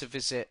going to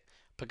visit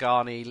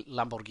Pagani,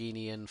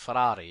 Lamborghini, and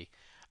Ferrari,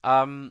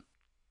 um,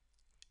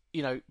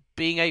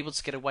 being able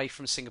to get away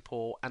from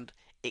Singapore and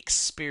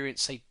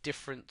experience a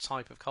different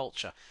type of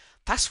culture.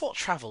 That's what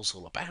travel's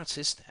all about,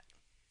 isn't it?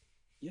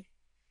 Yeah.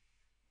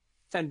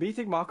 And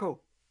meeting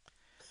Marco.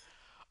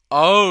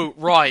 Oh,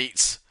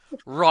 right.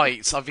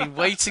 Right. I've been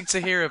waiting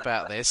to hear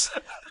about this.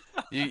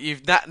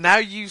 Now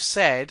you've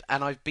said,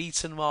 and I've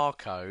beaten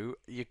Marco.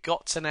 You've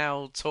got to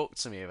now talk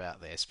to me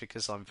about this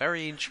because I'm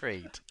very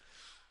intrigued.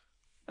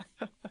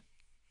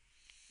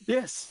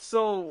 Yes.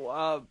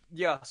 So,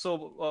 yeah.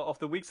 So, of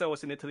the weeks I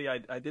was in Italy,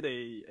 I did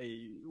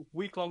a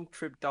week long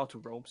trip down to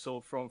Rome.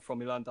 So from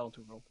Milan down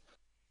to Rome.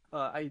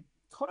 I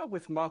caught up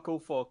with Marco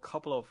for a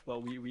couple of.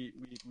 Well, we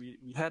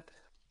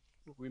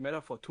met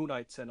up for 2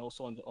 nights, and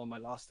also on my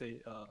last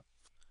day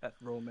at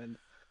Rome. And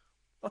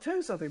I'll tell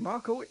you something,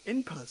 Marco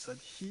in person,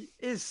 he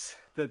is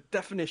the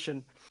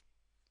definition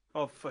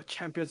of a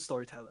champion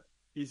storyteller.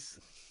 He's,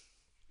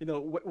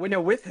 when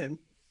you're with him,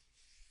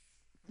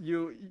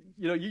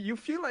 you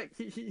feel like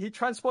he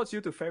transports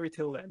you to fairy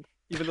tale land,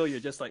 even though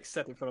you're just like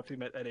sat in front of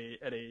him at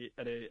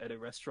a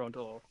restaurant,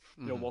 or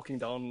Hmm. walking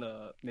down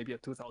maybe a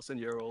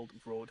 2,000-year-old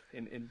road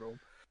in Rome.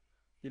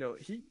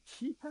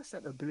 He has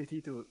that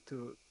ability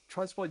to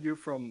transport you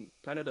from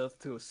planet Earth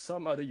to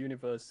some other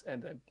universe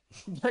and then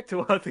back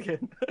to Earth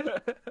again.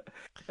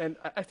 And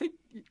I think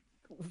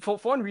for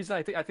one reason,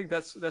 I think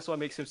that's what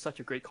makes him such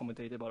a great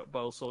commentator, but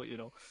also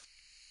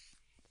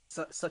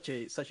such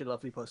a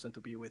lovely person to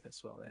be with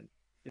as well. And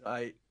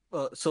I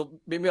so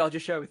maybe I'll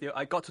just share with you.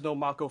 I got to know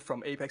Marco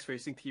from Apex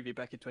Racing TV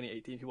back in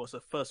 2018. He was the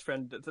first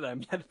friend that I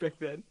met back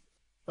then.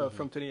 Hmm.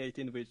 From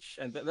 2018,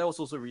 that was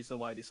also a reason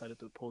why I decided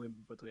to pull him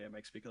over to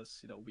AMX,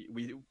 because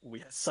we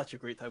had such a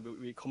great time.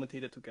 We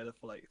commentated together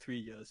for like 3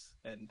 years,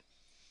 and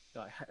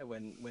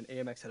when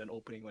AMX had an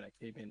opening when I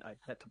came in, I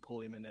had to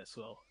pull him in as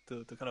well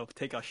to kind of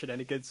take our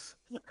shenanigans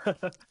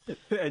and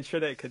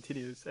ensure that it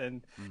continues.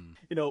 And Hmm.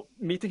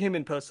 meeting him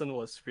in person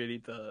was really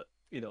the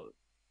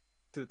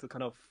to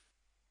kind of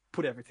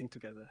put everything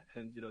together,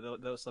 and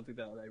that was something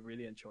that I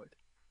really enjoyed.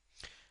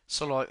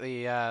 So like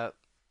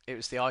it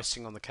was the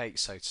icing on the cake,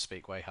 so to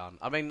speak, Wei Han.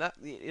 I mean that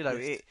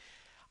Yes.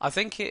 I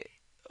think it.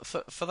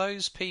 for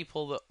those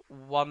people that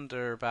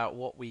wonder about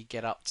what we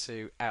get up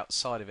to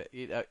outside of it,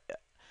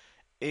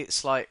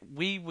 it's like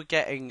we were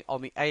getting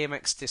on the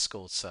AMX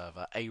Discord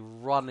server a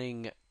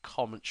running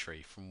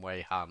commentary from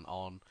Wei Han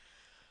on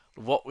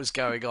what was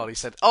going on. He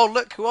said, "Oh,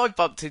 look who I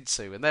bumped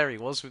into," and there he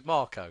was with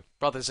Marco,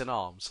 brothers in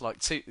arms, like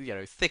two,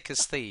 thick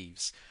as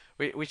thieves,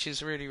 which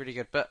is really really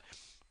good. But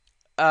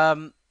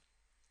um,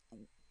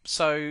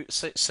 so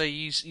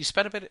you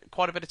spent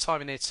quite a bit of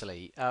time in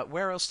Italy.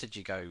 Where else did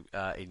you go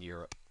in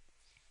Europe?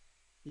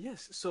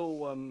 Yes.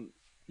 So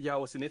yeah, I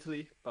was in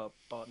Italy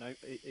about 9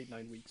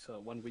 weeks.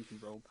 1 week in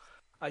Rome.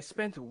 I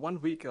spent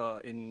 1 week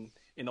in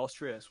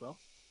Austria as well.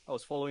 I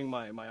was following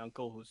my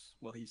uncle, who's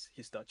well,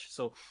 he's Dutch,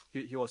 so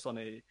he was on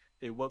a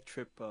work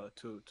trip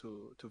to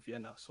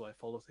Vienna. So I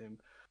followed him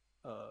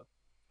uh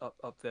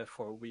up there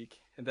for a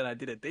week, and then I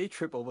did a day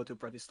trip over to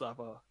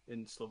Bratislava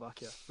in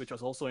Slovakia, which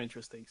was also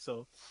interesting.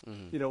 So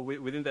Hmm.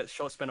 within that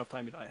short span of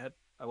time that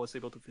I was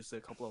able to visit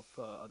a couple of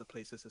other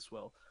places as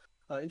well.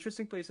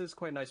 Interesting places,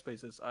 quite nice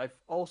places. I've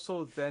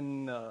also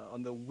then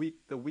on the week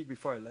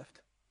before I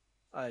left,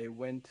 I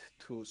went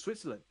to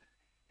Switzerland,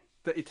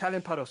 the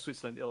Italian part of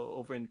Switzerland,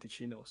 over in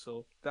Ticino.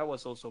 So that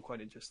was also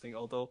quite interesting.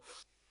 Although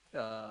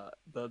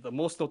the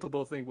most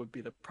notable thing would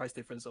be the price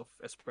difference of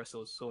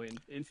espressos. So in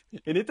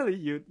Italy,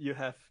 you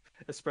have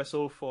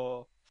espresso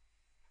for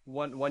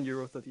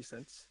 €1 30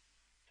 cents,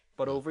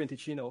 but over in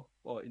Ticino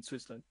or in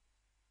Switzerland,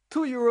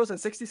 €2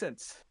 and 60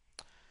 cents.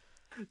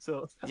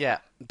 So Yeah,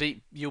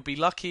 you'll be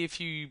lucky if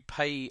you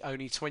pay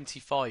only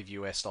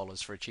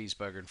 $25 for a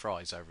cheeseburger and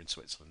fries over in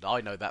Switzerland.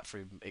 I know that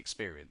from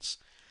experience.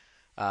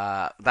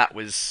 That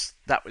was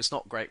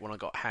not great when I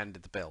got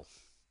handed the bill.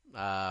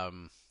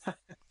 Um,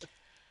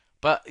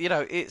 but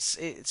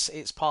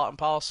it's part and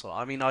parcel.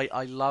 I mean,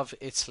 I love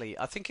Italy.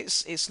 I think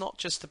it's not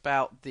just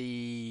about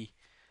the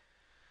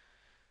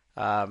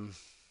um,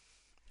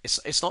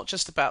 it's not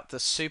just about the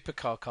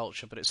supercar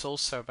culture, but it's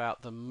also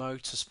about the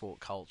motorsport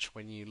culture.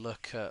 When you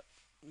look at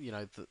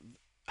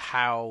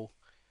how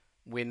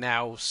we're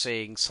now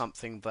seeing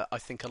something that I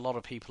think a lot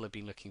of people have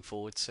been looking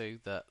forward to.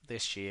 That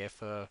this year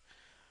for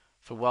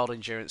World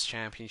Endurance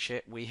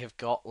Championship, we have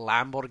got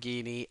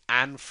Lamborghini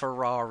and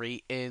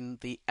Ferrari in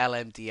the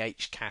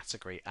LMDH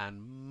category,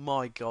 and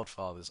my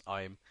godfathers,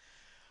 I'm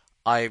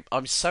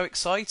so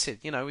excited.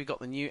 We got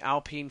the new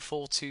Alpine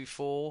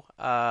 424.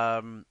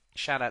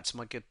 Shout out to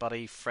my good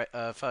buddy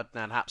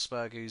Ferdinand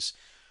Habsburg, who's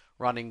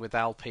running with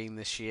Alpine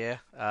this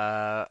year.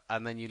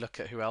 And then you look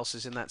at who else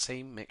is in that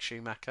team, Mick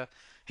Schumacher.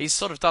 He's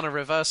sort of done a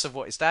reverse of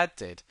what his dad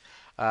did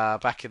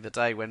back in the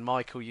day when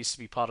Michael used to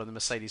be part of the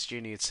Mercedes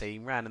Junior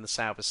team, ran in the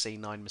Sauber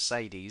C9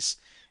 Mercedes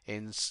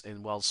in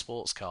World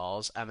Sports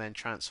Cars, and then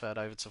transferred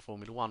over to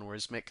Formula One.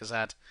 Whereas Mick has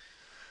had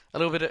a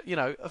little bit of,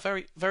 a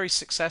very very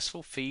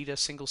successful feeder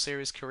single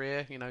series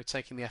career.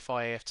 Taking the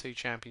FIA F2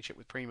 Championship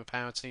with Prima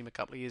Power Team a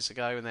couple of years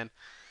ago, and then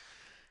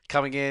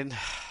coming in,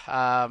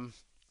 um,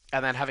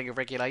 and then having a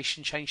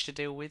regulation change to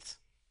deal with.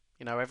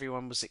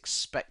 Everyone was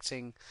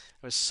expecting.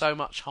 There was so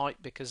much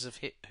hype because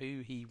of who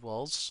he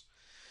was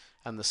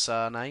and the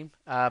surname.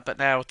 But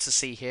now to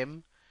see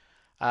him,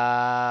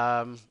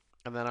 and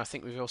then I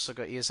think we've also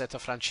got Iosetta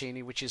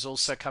Francini, which is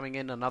also coming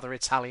in, another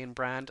Italian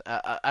brand,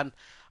 and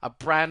a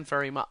brand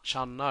very much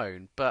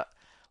unknown. But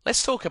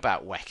let's talk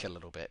about WEC a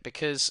little bit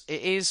because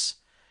it is.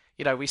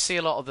 We see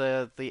a lot of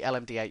the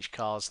LMDH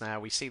cars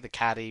now. We see the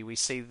Caddy, we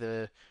see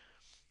the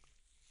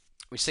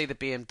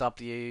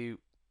BMW.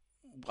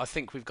 I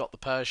think we've got the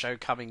Peugeot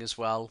coming as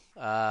well,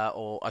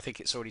 or I think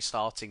it's already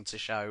starting to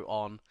show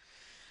on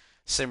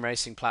sim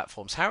racing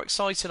platforms. How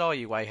excited are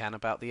you, Wayhan,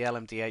 about the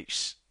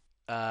LMDH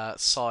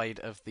side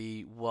of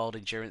the World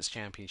Endurance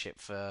Championship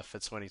for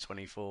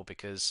 2024?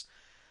 Because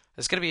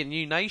there's going to be a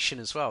new nation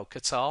as well,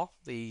 Qatar,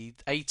 the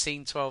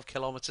 18-12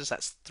 kilometres,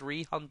 that's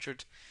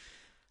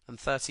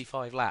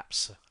 335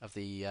 laps of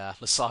the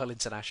Lusail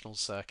International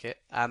Circuit,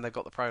 and they've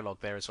got the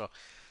prologue there as well.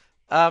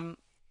 Um,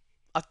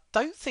 I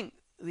don't think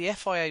the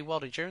FIA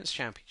World Endurance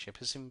Championship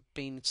has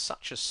been in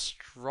such a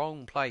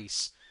strong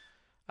place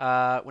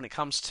when it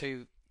comes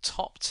to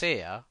top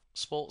tier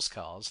sports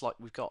cars like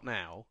we've got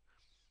now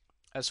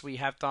as we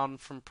have done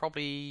from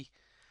probably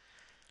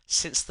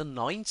since the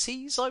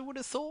 90s, I would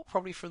have thought,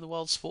 probably from the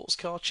World Sports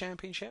Car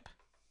Championship.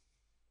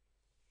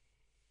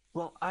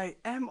 well, I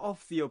am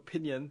of the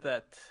opinion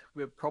that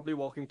we're probably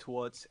walking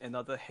towards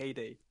another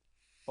heyday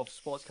of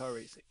sports car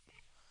racing.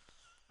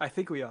 I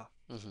think we are,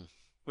 Hmm.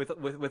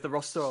 with the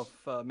roster of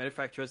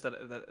manufacturers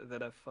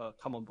that have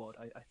come on board.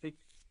 I think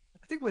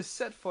we're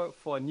set for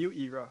a new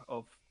era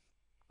of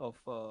of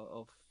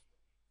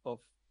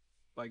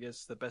I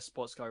guess the best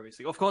sports car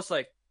racing. Of course,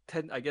 like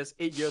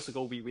 8 years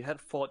ago, we had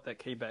Ford that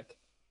came back,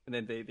 and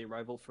then they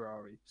rivaled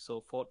Ferrari.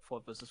 So Ford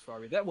versus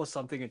Ferrari, that was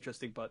something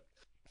interesting. But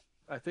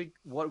I think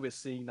what we're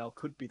seeing now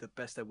could be the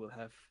best that we'll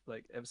have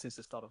like ever since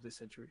the start of this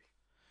century.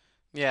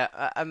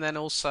 Yeah, and then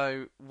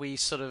also we've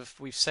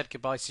said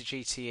goodbye to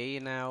GTE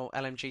and now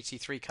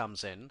LMGT3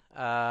 comes in,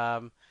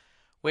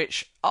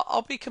 which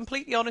I'll be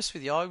completely honest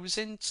with you, I was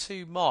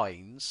into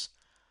mines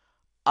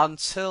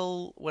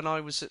until when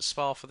I was at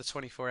Spa for the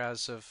 24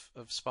 hours of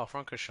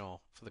Spa-Francorchamps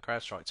for the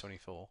CrowdStrike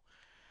 24.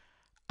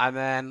 And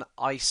then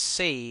I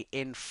see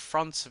in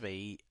front of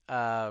me,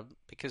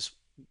 because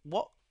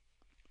what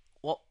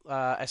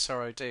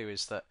SRO do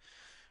is that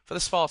for the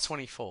Spa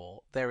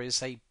 24, there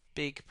is a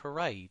big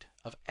parade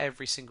of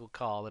every single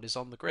car that is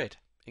on the grid,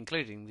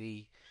 including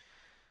the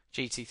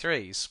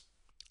GT3s.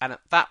 And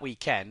at that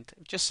weekend,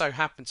 it just so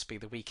happened to be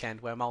the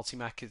weekend where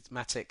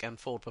Multimatic and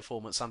Ford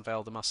Performance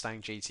unveiled the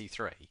Mustang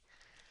GT3.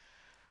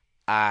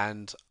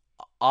 And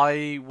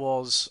I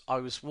was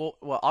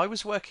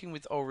working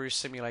with Oru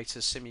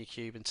Simulators,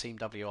 SimuCube, and Team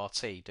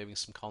WRT, doing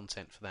some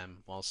content for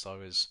them whilst I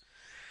was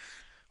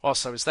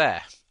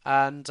there.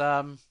 And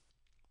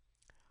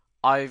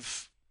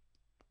I've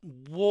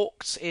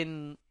walked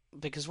in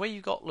because where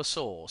you got La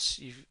Source,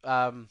 you've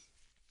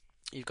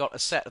got a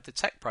set of the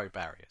Tech Pro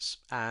barriers,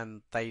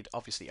 and they'd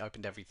obviously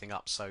opened everything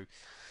up so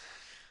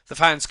the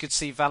fans could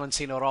see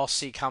Valentino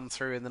Rossi come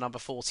through in the number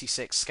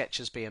 46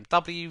 Skechers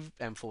BMW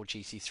M4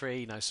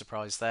 GT3. No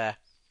surprise there.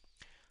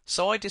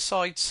 So I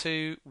decide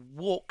to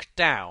walk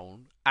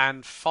down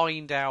and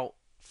find out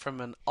from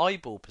an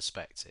eyeball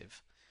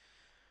perspective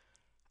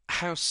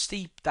how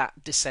steep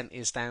that descent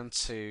is down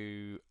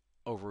to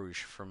Eau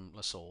Rouge from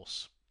La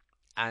Source.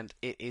 And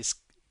it is,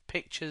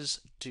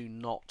 pictures do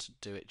not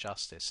do it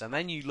justice. And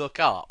then you look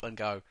up and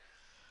go,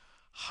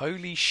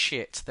 holy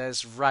shit,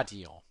 there's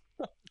Radeon.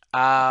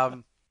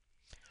 Um,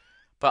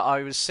 but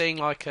I was seeing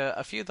like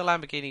a few of the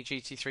Lamborghini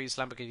GT3s,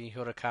 Lamborghini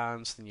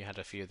Huracans, then you had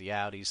a few of the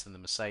Audis and the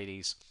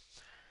Mercedes.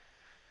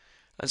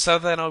 And so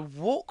then I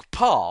walk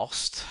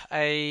past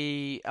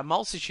a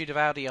multitude of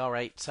Audi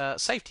R8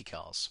 safety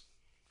cars.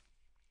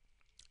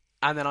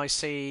 And then I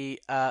see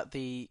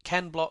the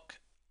Ken Block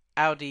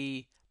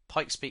Audi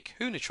Pikes Peak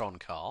Hoonatron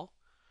car,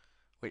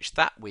 which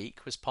that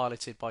week was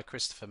piloted by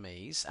Christopher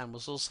Mies and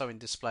was also in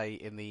display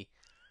in the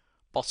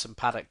bottom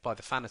paddock by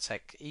the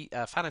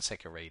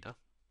Fanatec Arena.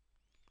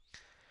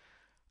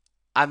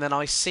 And then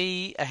I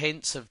see a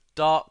hint of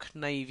dark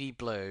navy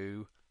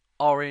blue,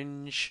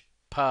 orange,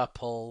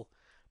 purple,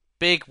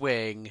 big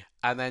wing,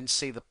 and then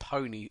see the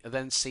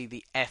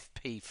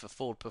FP for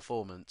Ford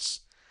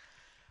Performance.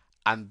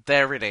 And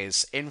there it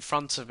is, in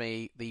front of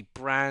me, the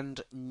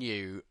brand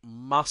new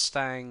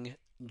Mustang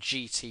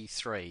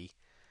GT3.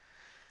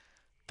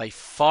 They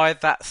fired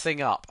that thing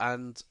up,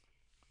 and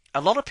a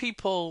lot of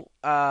people.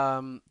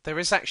 There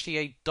is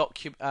actually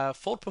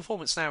Ford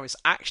Performance now is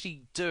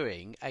actually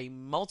doing a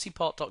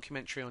multi-part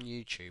documentary on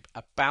YouTube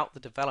about the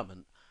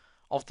development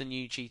of the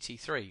new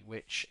GT3,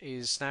 which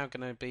is now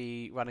going to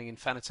be running in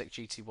Fanatec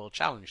GT World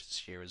Challenge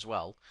this year as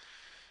well,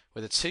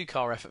 with a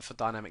two-car effort for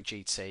Dynamic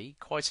GT.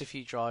 Quite a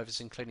few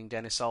drivers, including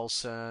Dennis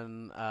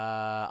Olsen.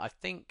 I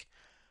think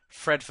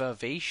Fred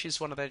Verviche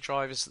is one of their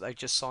drivers that they've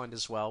just signed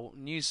as well.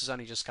 News has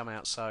only just come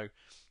out, so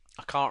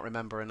I can't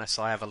remember unless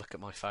I have a look at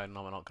my phone, and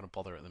I'm not going to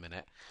bother at the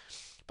minute.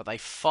 But they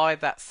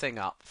fired that thing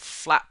up,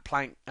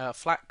 plane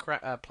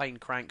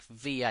crank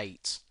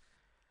V8,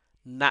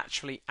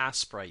 naturally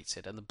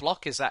aspirated, and the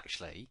block is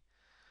actually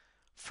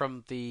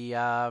from the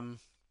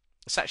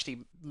it's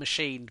actually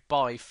machined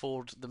by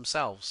Ford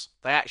themselves.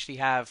 They actually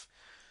have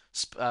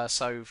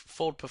so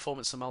Ford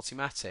Performance and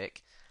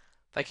Multimatic.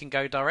 They can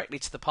go directly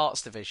to the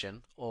parts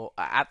division or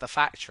at the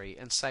factory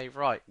and say,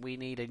 right, we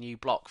need a new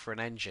block for an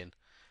engine,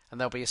 and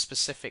there'll be a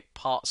specific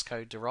parts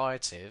code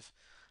derivative.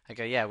 They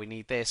go, yeah, we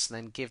need this, and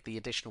then give the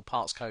additional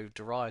parts code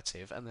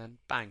derivative, and then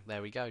bang,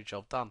 there we go,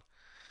 job done.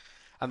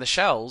 And the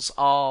shells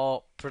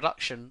are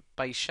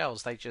production-based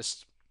shells. They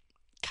just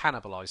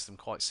cannibalise them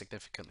quite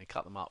significantly,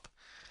 cut them up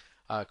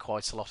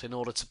quite a lot in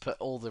order to put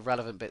all the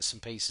relevant bits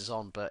and pieces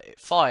on. But it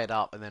fired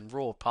up and then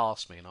roared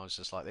past me, and I was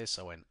just like this.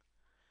 I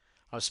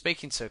was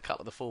speaking to a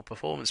couple of the full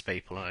performance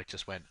people, and I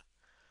just went,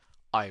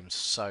 I am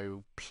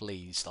so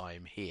pleased I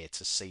am here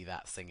to see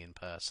that thing in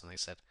person. They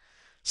said,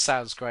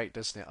 sounds great,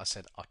 doesn't it? I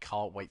said, I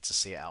can't wait to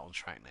see it out on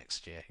track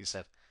next year. He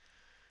said,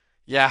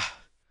 yeah,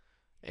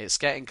 it's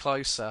getting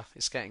closer.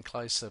 It's getting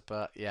closer,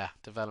 but yeah,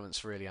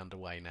 development's really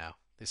underway now.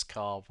 This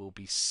car will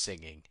be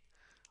singing.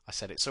 I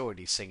said it's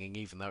already singing,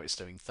 even though it's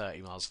doing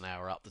 30 miles an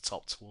hour up the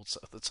top towards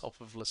the top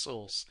of La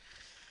Source.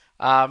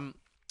 Um,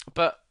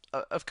 but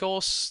of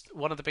course,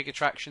 one of the big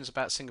attractions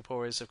about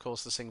Singapore is, of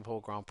course, the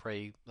Singapore Grand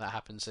Prix that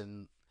happens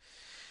in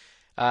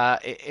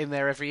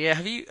there every year.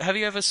 Have you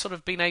ever sort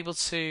of been able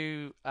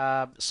to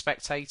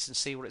spectate and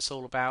see what it's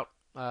all about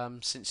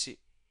since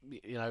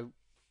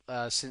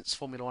since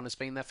Formula One has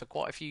been there for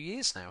quite a few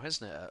years now,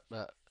 hasn't it?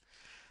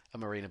 At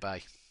Marina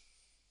Bay.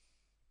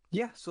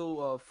 Yeah,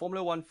 so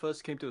Formula One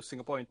first came to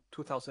Singapore in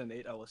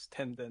 2008. I was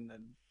 10 then,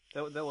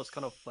 and that was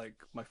kind of like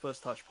my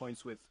first touch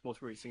points with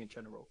motor racing in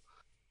general.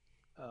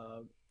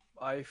 Uh,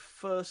 I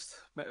first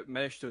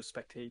managed to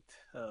spectate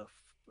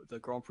the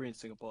Grand Prix in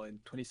Singapore in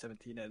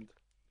 2017, and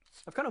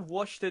I've kind of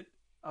watched it.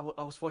 I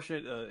was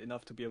fortunate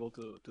enough to be able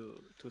to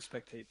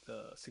spectate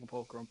the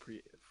Singapore Grand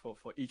Prix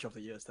for each of the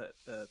years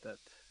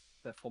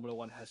that Formula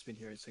One has been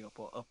here in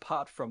Singapore,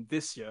 apart from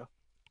this year,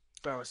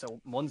 where I was at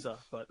Monza.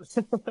 But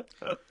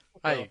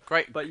Hey,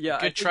 great, but yeah,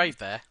 I good think trade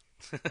there.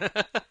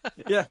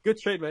 Yeah, good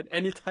trade, man.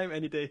 Anytime,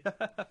 any day.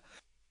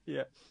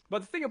 Yeah. But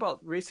the thing about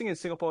racing in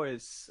Singapore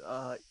is,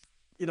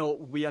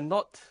 we are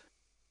not.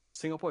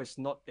 Singapore is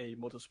not a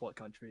motorsport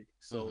country,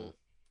 Hmm. so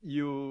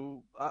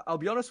I'll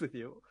be honest with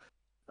you.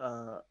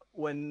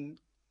 When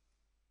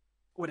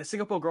the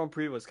Singapore Grand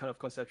Prix was kind of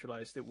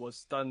conceptualized, it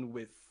was done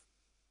with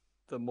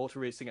the motor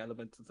racing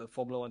element, the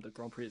Formula One, the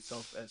Grand Prix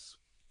itself, as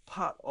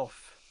part of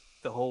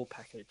the whole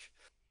package.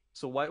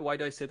 So why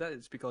do I say that?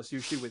 It's because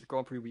usually with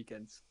Grand Prix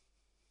weekends,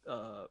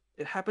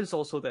 it happens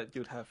also that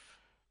you'd have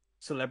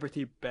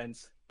celebrity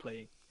bands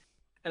playing,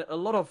 and a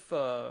lot of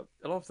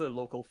the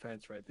local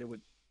fans, right?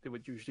 They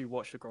would usually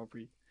watch the Grand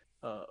Prix,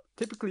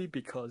 typically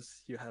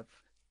because you have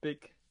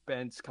big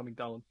bands coming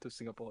down to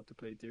Singapore to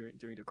play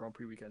during the Grand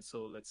Prix weekend.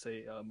 So let's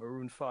say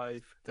Maroon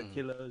Five, The Mm.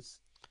 Killers.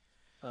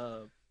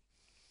 Uh,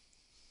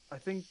 I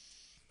think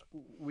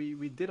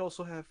we did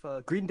also have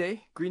Green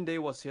Day. Green Day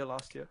was here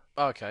last year.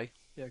 Okay.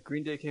 Yeah,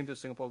 Green Day came to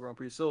Singapore Grand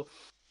Prix. So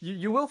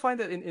you will find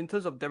that in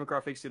terms of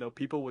demographics,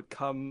 people would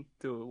come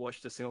to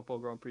watch the Singapore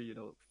Grand Prix.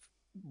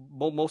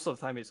 Most of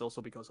the time it's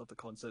also because of the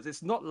concerts.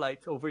 It's not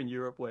like over in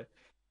Europe where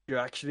you're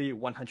actually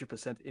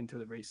 100% into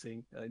the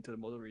racing, into the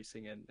motor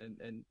racing,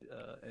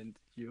 and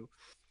you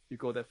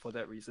go there for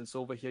that reason. So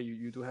over here,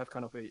 you do have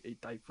kind of a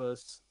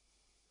diverse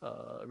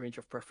range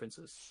of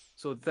preferences.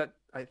 So that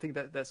I think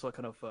that's what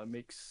kind of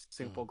makes Mm.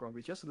 Singapore Grand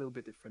Prix just a little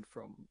bit different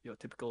from your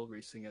typical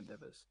racing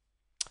endeavors.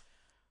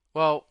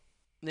 Well,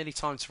 nearly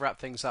time to wrap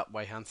things up,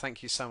 Wei Han.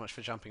 Thank you so much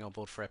for jumping on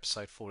board for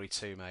episode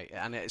 42, mate.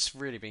 And it's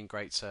really been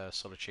great to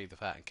sort of chew the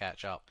fat and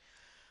catch up.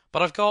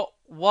 But I've got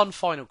one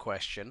final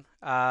question,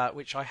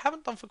 which I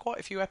haven't done for quite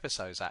a few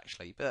episodes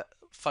actually. But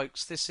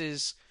folks, this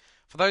is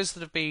for those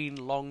that have been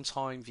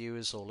long-time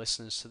viewers or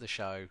listeners to the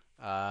show.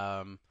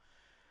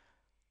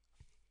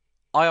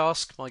 I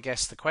ask my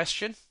guest the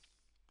question,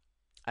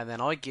 and then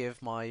I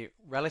give my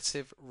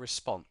relative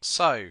response.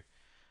 So,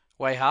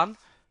 Wei Han,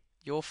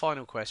 your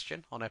final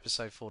question on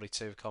episode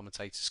 42 of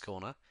Commentator's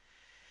Corner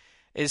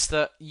is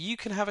that you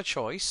can have a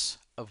choice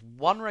of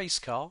one race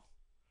car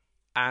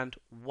and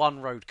one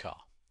road car.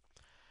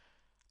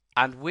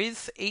 And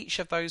with each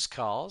of those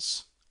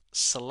cars,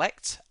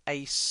 select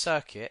a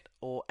circuit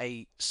or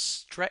a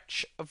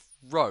stretch of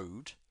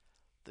road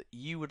that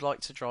you would like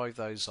to drive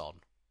those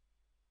on.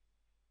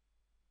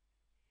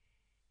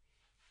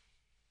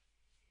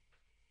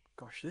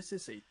 Gosh, this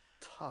is a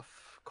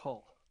tough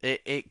call.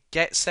 It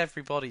gets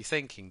everybody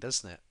thinking,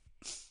 doesn't it?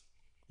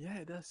 Yeah,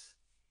 it does.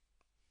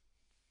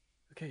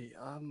 Okay,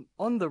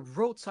 on the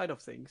road side of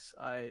things,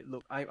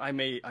 I'm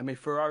a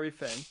Ferrari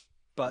fan,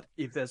 but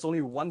if there's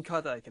only one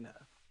car that I can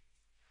have,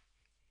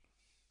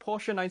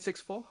 Porsche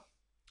 964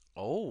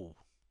 Oh,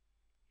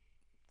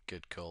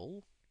 good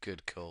call.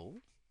 Good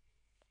call.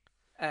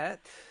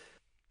 at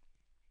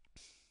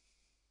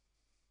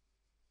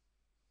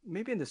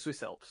maybe in the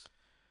Swiss Alps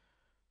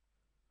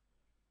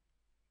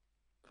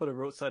for the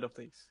road side of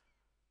things.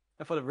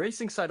 And for the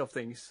racing side of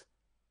things,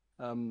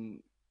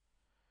 um,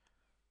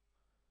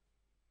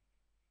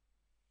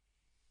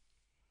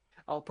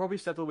 I'll probably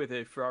settle with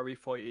a Ferrari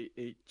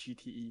 488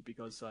 GTE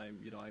because I'm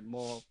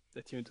more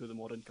attuned to the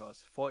modern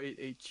cars.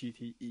 488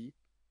 GTE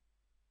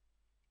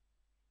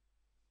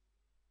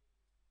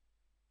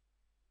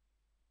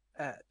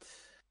at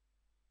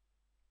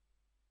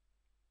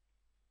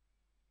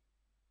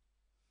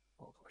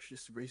oh gosh,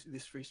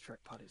 this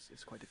racetrack part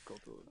is quite difficult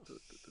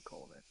to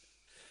call, man.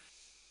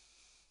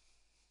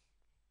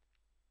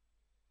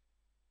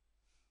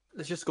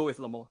 Let's just go with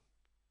Le Mans.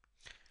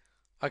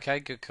 Okay,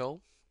 good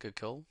call. Good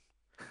call.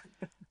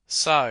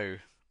 So,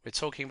 we're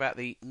talking about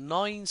the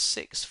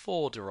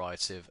 964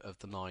 derivative of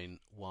the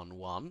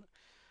 911,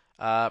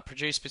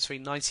 produced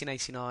between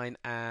 1989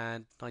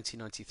 and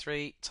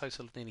 1993.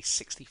 Total of nearly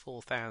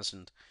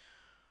 64,000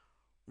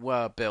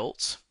 were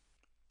built.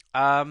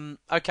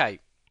 Okay,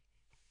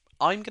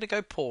 I'm going to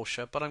go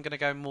Porsche, but I'm going to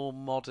go more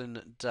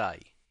modern day.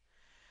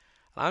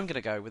 I'm going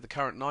to go with the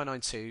current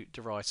 992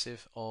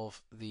 derivative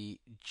of the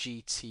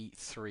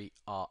GT3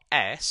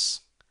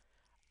 RS,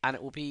 and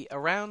it will be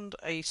around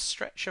a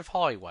stretch of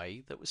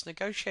highway that was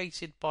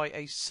negotiated by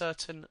a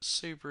certain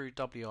Subaru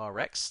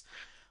WRX,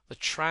 the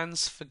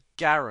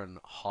Trans-Fagaran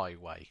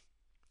Highway,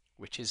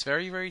 which is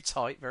very, very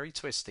tight, very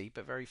twisty,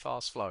 but very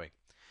fast flowing.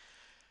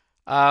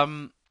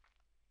 Um,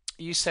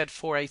 you said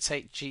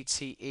 488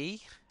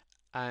 GTE,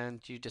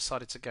 and you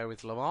decided to go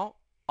with Le Mans.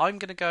 I'm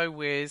going to go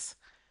with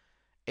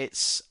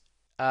its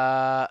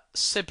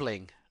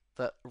sibling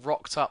that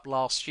rocked up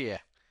last year,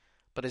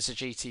 but is a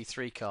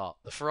GT3 car,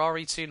 the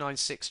Ferrari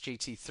 296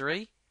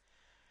 GT3,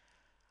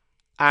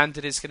 and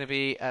it is going to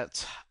be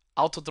at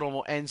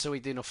Autodromo Enzo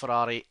Edino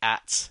Ferrari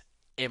at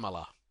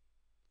Imola.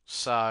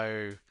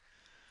 So,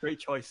 Great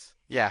choice.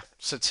 yeah,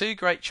 so two great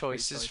Great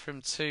choices choice.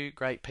 from two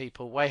great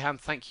people. Wei Han,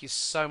 thank you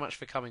so much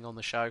for coming on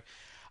the show.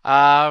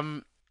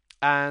 Um,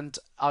 and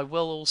I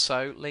will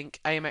also link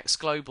AMX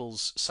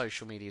Global's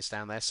social medias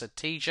down there. So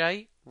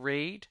TJ,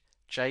 Reed,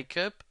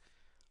 Jacob,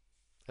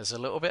 there's a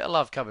little bit of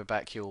love coming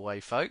back your way,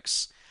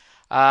 folks.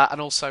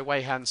 and also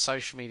Wei Han's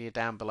social media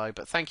down below.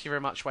 But thank you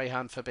very much, Wei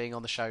Han, for being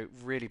on the show.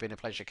 Really been a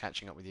pleasure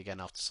catching up with you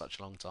again after such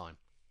a long time.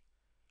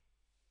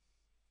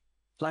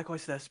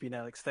 Likewise, that's been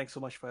Alex. Thanks so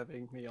much for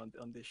having me on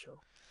this show.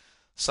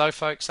 So,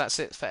 folks, that's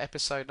it for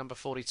episode number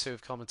 42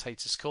 of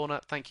Commentators Corner.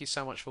 Thank you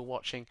so much for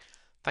watching.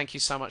 Thank you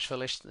so much for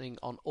listening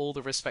on all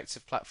the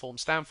respective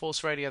platforms: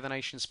 Downforce Radio, the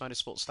nation's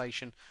motorsport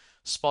station,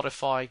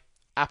 Spotify,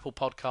 Apple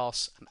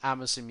Podcasts, and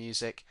Amazon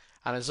Music.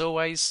 And as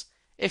always,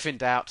 if in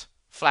doubt,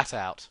 flat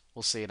out.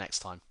 We'll see you next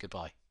time.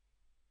 Goodbye.